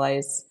and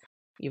realize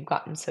you've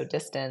gotten so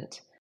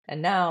distant.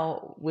 And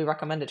now we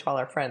recommend it to all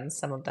our friends.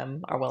 Some of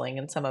them are willing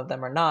and some of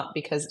them are not,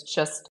 because it's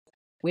just,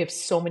 we have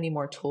so many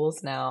more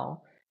tools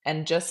now.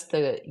 And just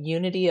the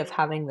unity of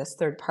having this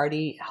third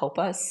party help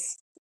us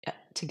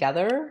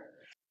together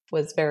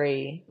was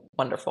very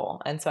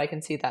wonderful. And so I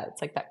can see that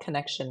it's like that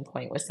connection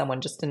point with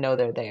someone, just to know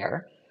they're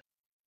there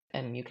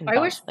and you can I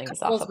wish bounce things off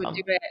couples of would them.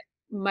 do it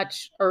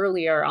much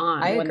earlier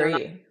on I when they're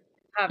not agree.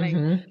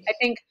 having. I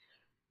think,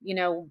 you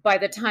know, by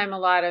the time a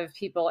lot of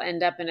people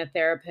end up in a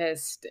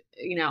therapist,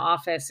 you know,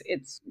 office,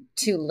 it's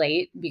too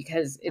late,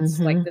 because it's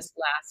like this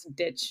last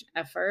ditch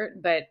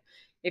effort. But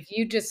if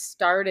you just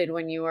started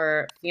when you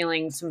were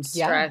feeling some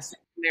stress in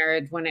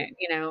marriage, when it,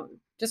 you know,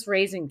 just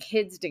raising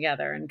kids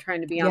together and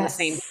trying to be on the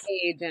same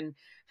page and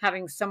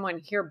having someone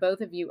hear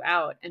both of you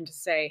out and to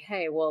say,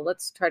 hey, well,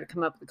 let's try to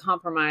come up with a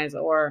compromise.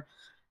 Or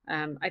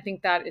I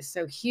think that is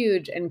so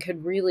huge and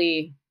could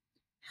really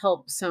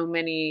help so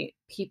many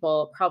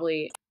people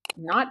probably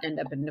not end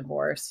up in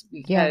divorce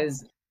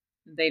because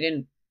they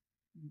didn't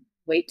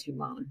wait too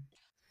long.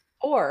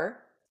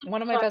 Or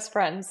one of my best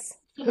friends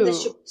who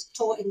this should be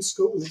taught in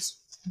schools.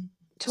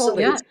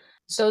 Totally.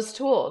 Those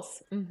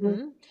tools.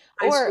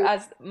 Or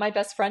as my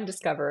best friend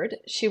discovered,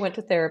 she went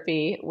to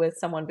therapy with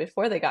someone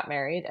before they got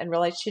married and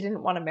realized she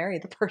didn't want to marry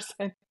the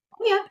person.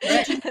 Oh,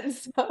 yeah. And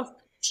so,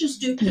 just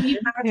do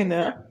comparative. You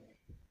know.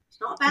 It's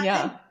not a bad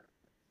thing.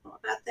 Not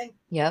a bad thing.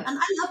 Yeah. And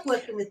I love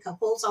working with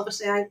couples.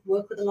 Obviously, I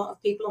work with a lot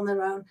of people on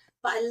their own,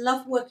 but I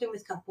love working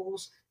with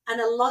couples. And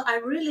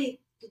I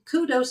really,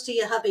 kudos to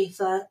your hubby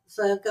for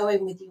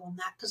going with you on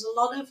that, because a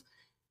lot of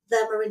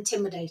them are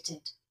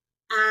intimidated.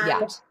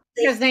 And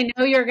because they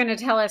know you're going to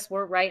tell us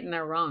we're right and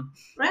they're wrong.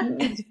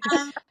 Right.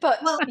 But,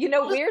 you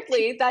know,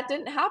 weirdly, that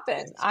didn't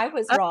happen. I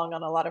was wrong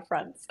on a lot of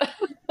fronts.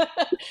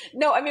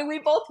 No, I mean, we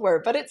both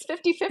were, but it's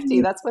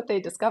 50-50. That's what they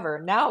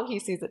discover. Now he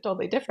sees it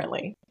totally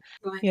differently.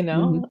 Right. You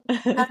know?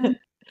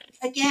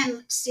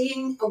 Again,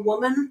 seeing a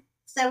woman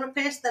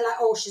therapist, they're like,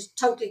 oh, she's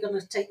totally going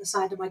to take the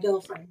side of my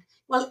girlfriend.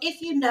 Well,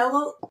 if you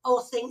know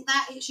or think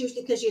that, it's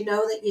usually because you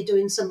know that you're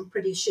doing some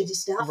pretty shitty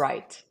stuff.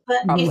 Right.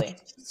 But Probably.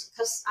 if it's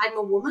because I'm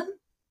a woman,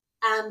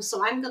 and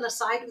so I'm going to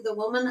side with a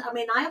woman. I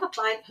mean, I have a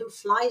client who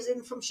flies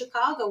in from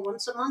Chicago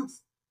once a month.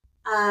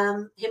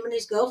 Him and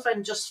his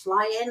girlfriend just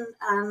fly in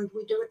and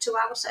we do a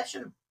 2-hour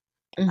session.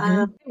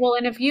 Well,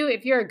 and if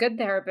you're a good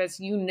therapist,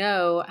 you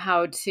know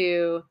how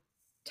to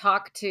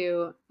talk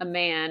to a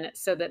man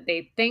so that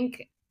they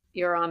think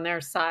you're on their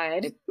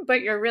side,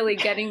 but you're really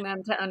getting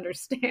them to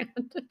understand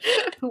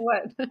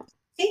what. And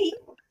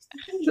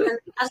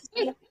as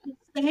I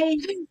say,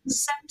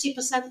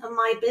 70% of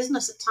my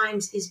business at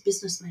times is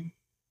businessmen.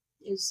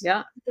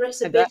 Whether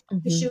it's a big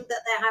issue that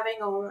they're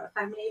having, or a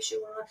family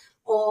issue,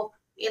 or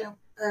you know,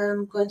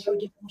 going through a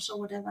divorce or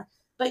whatever.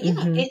 But yeah,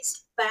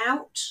 it's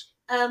about,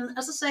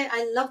 as I say,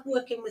 I love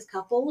working with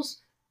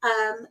couples,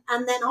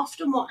 and then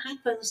often what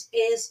happens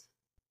is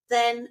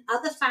then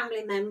other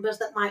family members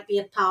that might be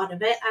a part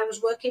of it. I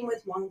was working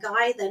with one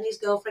guy, then his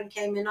girlfriend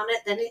came in on it,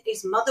 then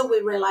his mother,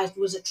 we realized,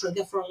 was a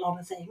trigger for a lot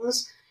of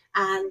things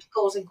and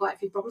causing quite a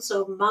few problems.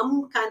 So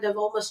mum kind of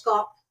almost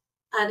got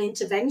an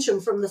intervention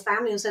from the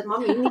family and said,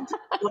 Mum, you need to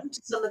go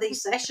to some of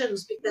these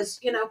sessions, because,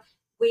 you know,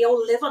 we all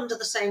live under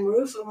the same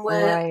roof and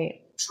we're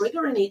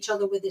triggering each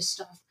other with this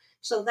stuff.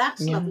 So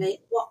that's lovely.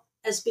 What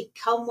has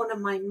become one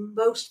of my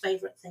most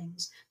favorite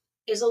things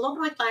is a lot of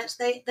my clients,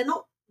 they're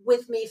not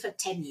with me for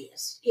 10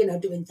 years, you know,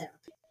 doing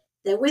therapy.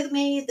 They're with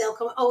me, they'll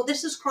come, oh,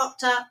 this is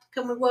cropped up,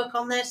 can we work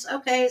on this?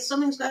 Okay,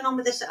 something's going on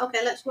with this.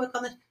 Okay, let's work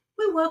on this.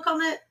 We work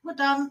on it, we're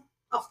done,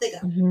 off they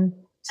go.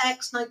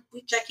 Text, and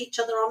we check each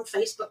other on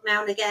Facebook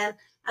now and again.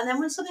 And then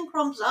when something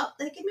crops up,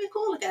 they give me a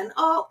call again.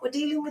 Oh, we're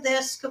dealing with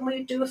this. Can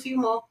we do a few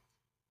more?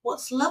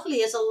 What's lovely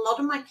is a lot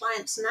of my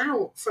clients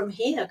now from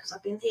here, because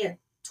I've been here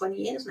 20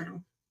 years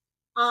now,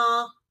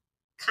 are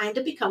kind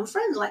of become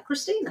friends, like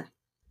Christina.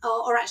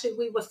 Or actually,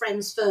 we were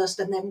friends first,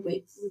 and then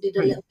we did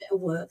a little bit of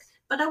work.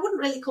 But I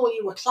wouldn't really call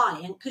you a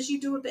client, because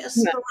you do a bit of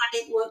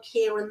sporadic work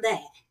here and there.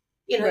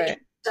 You know, you've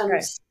done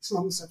 6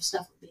 months of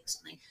stuff with me or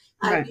something.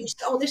 You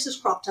say, oh, this is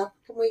cropped up.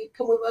 Can we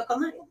work on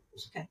that?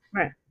 Okay.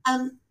 Right.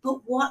 But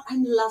what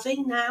I'm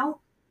loving now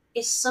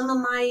is some of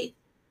my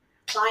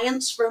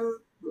clients from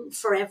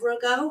forever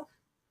ago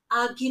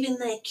are giving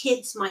their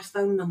kids my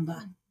phone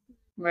number.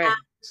 Right. And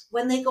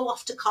when they go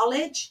off to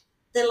college,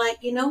 they're like,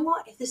 you know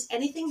what? If there's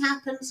anything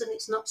happens and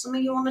it's not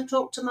something you want to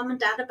talk to mum and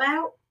dad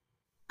about,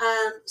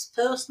 It's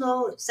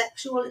personal, it's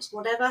sexual, it's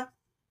whatever.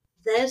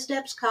 There's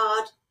Deb's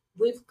card.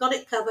 We've got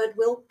it covered.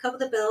 We'll cover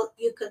the bill.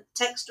 You could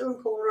text her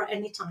and call her at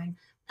any time.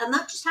 And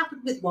that just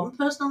happened with one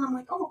person. And I'm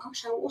like, oh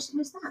gosh, how awesome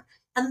is that?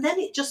 And then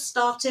it just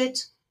started.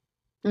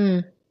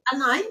 And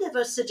I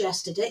never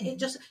suggested it. It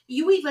just,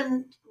 you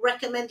even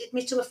recommended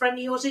me to a friend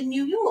of yours in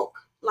New York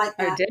like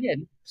that. I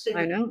did. So,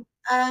 I know.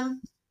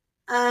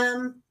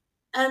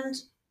 And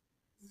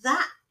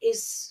that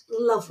is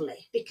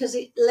lovely because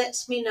it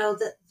lets me know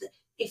that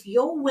if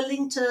you're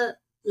willing to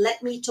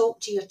let me talk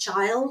to your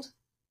child,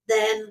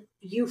 then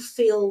you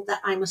feel that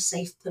I'm a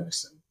safe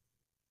person.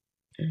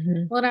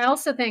 Well, and I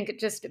also think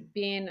just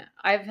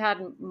I've had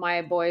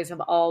my boys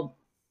have all,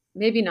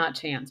 maybe not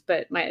chance,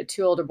 but my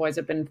 2 older boys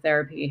have been in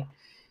therapy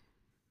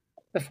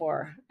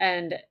before,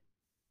 and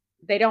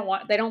they don't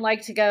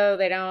like to go.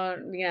 They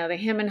don't, they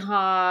hem and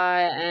haw,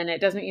 and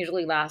it doesn't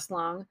usually last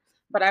long.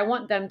 But I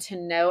want them to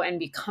know and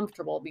be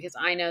comfortable because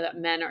I know that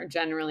men are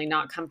generally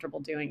not comfortable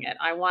doing it.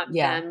 I want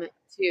I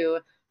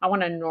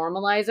want to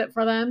normalize it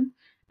for them.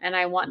 And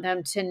I want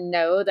them to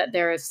know that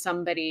there is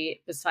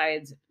somebody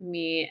besides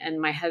me and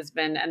my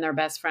husband and their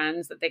best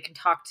friends that they can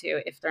talk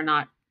to if they're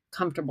not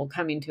comfortable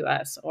coming to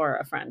us or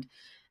a friend.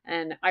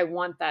 And I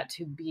want that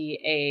to be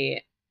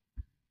a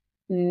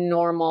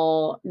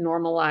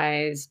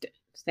normalized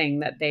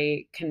thing that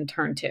they can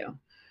turn to.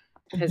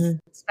 Because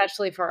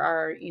especially for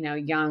our,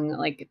 young,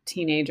 like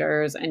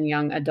teenagers and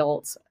young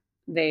adults,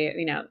 they,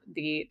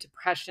 the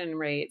depression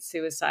rate,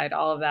 suicide,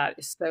 all of that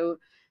is so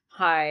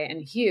high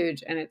and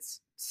huge, and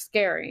it's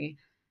scary.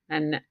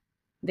 And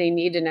they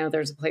need to know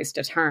there's a place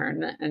to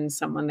turn and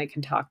someone they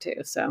can talk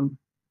to. So,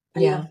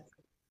 yeah.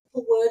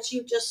 The words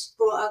you just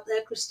brought up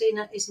there,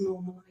 Christina, is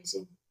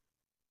normalizing.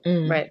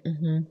 Right.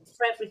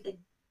 For everything.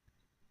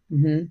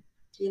 Yeah.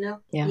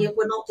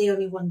 We're not the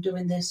only one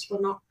doing this.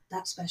 We're not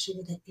that special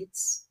with it.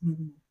 It's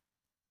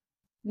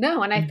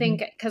no, and I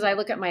think because I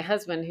look at my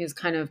husband, who's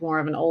kind of more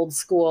of an old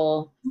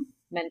school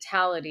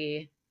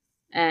mentality,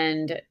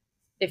 and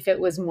if it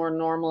was more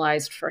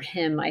normalized for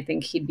him, I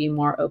think he'd be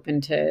more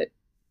open to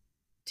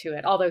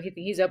it. Although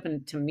he's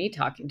open to me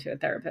talking to a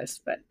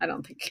therapist, but I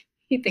don't think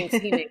he thinks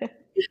he makes.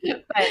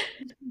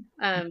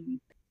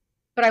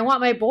 But I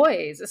want my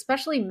boys,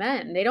 especially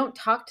men, they don't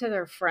talk to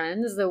their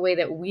friends the way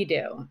that we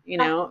do.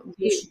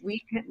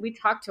 We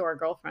talk to our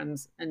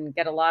girlfriends and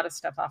get a lot of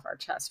stuff off our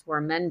chest where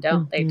men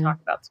don't. They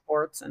talk about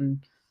sports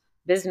and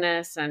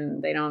business,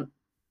 and they don't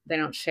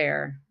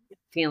share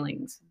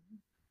feelings.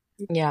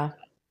 Yeah.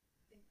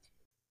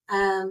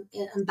 And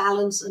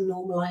balance and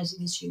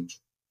normalizing is huge.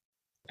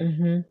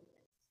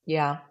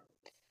 Yeah.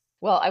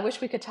 Well, I wish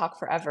we could talk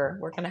forever.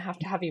 We're going to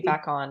have you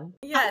back on.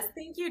 Yes.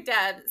 Thank you,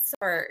 Deb,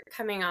 for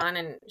coming on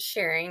and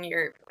sharing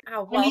your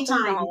wealth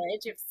of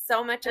knowledge. You have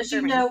so much information. As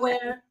you know,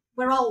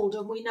 we're old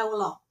and we know a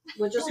lot.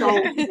 We're just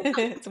old.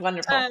 It's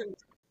wonderful.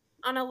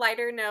 On a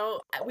lighter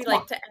note, we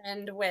like to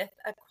end with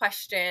a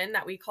question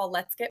that we call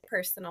Let's Get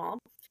Personal.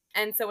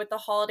 And so with the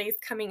holidays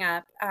coming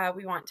up,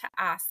 we want to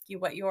ask you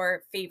what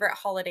your favorite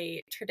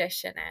holiday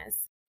tradition is.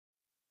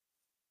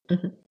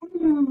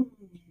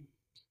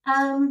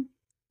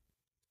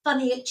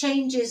 Funny, it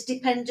changes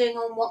depending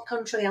on what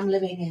country I'm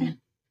living in.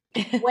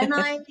 When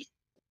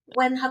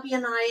hubby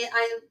and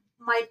I,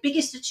 my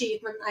biggest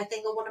achievement, I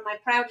think, or one of my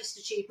proudest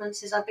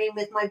achievements, is I've been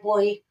with my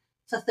boy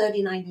for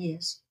 39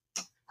 years.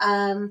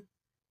 And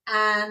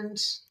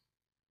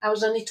I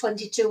was only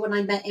 22 when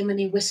I met him, and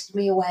he whisked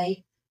me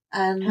away.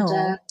 And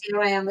here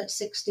I am at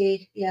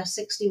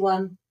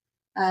 61,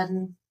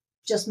 and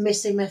just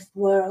miss him if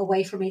we're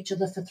away from each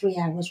other for 3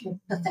 hours. We're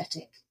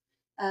pathetic.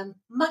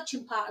 Much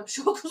in part, I'm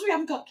sure, because we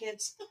haven't got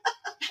kids.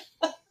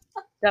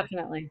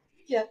 Definitely.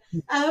 Yeah.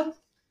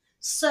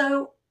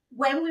 So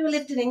when we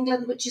lived in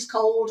England, which is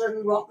cold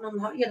and rotten and,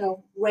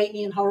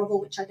 rainy and horrible,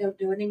 which I don't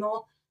do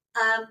anymore,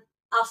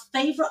 our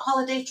favourite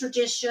holiday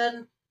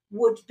tradition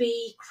would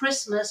be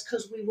Christmas,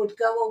 because we would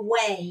go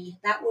away.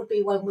 That would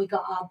be when we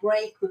got our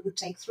break. We would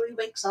take 3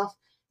 weeks off.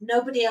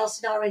 Nobody else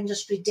in our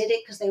industry did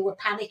it because they were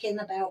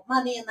panicking about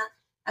money and that.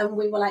 And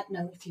we were like,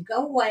 no, if you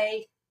go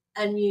away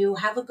and you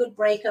have a good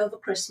break over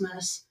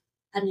Christmas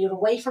and you're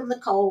away from the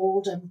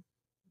cold, and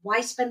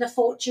why spend a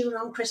fortune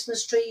on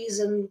Christmas trees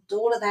and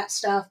all of that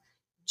stuff?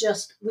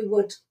 Just, we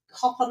would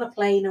hop on a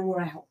plane and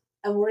we're out.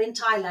 And we're in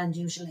Thailand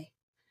usually.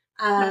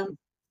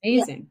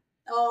 Amazing.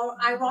 Yeah. Or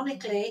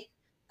ironically,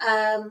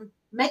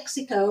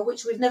 Mexico,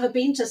 which we've never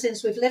been to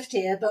since we've lived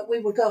here, but we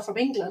would go from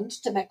England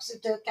to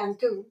Mexico, to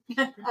Cancun.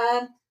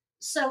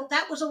 So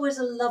that was always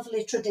a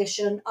lovely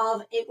tradition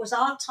of, it was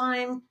our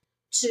time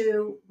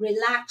to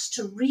relax,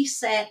 to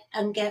reset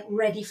and get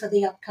ready for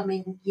the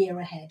upcoming year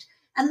ahead.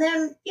 And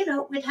then,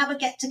 we'd have a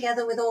get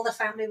together with all the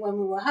family when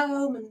we were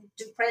home and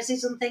do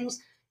prezzies and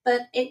things.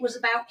 But it was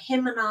about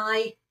him and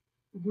I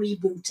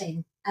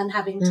rebooting and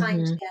having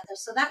time together.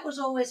 So that was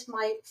always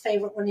my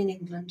favourite one in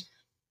England.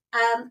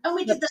 And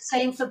we did the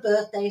same for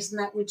birthdays, and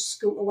that would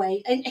scoot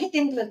away. In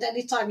England,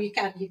 anytime you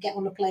can, you get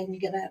on a plane, you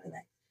get out of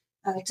there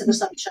to the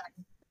sunshine.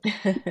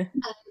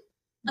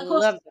 Of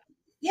course,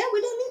 we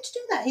don't need to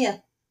do that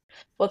here.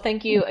 Well,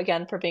 thank you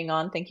again for being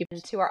on. Thank you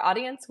to our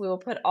audience. We will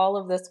put all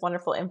of this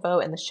wonderful info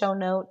in the show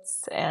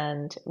notes,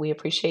 and we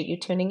appreciate you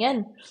tuning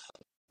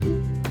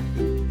in.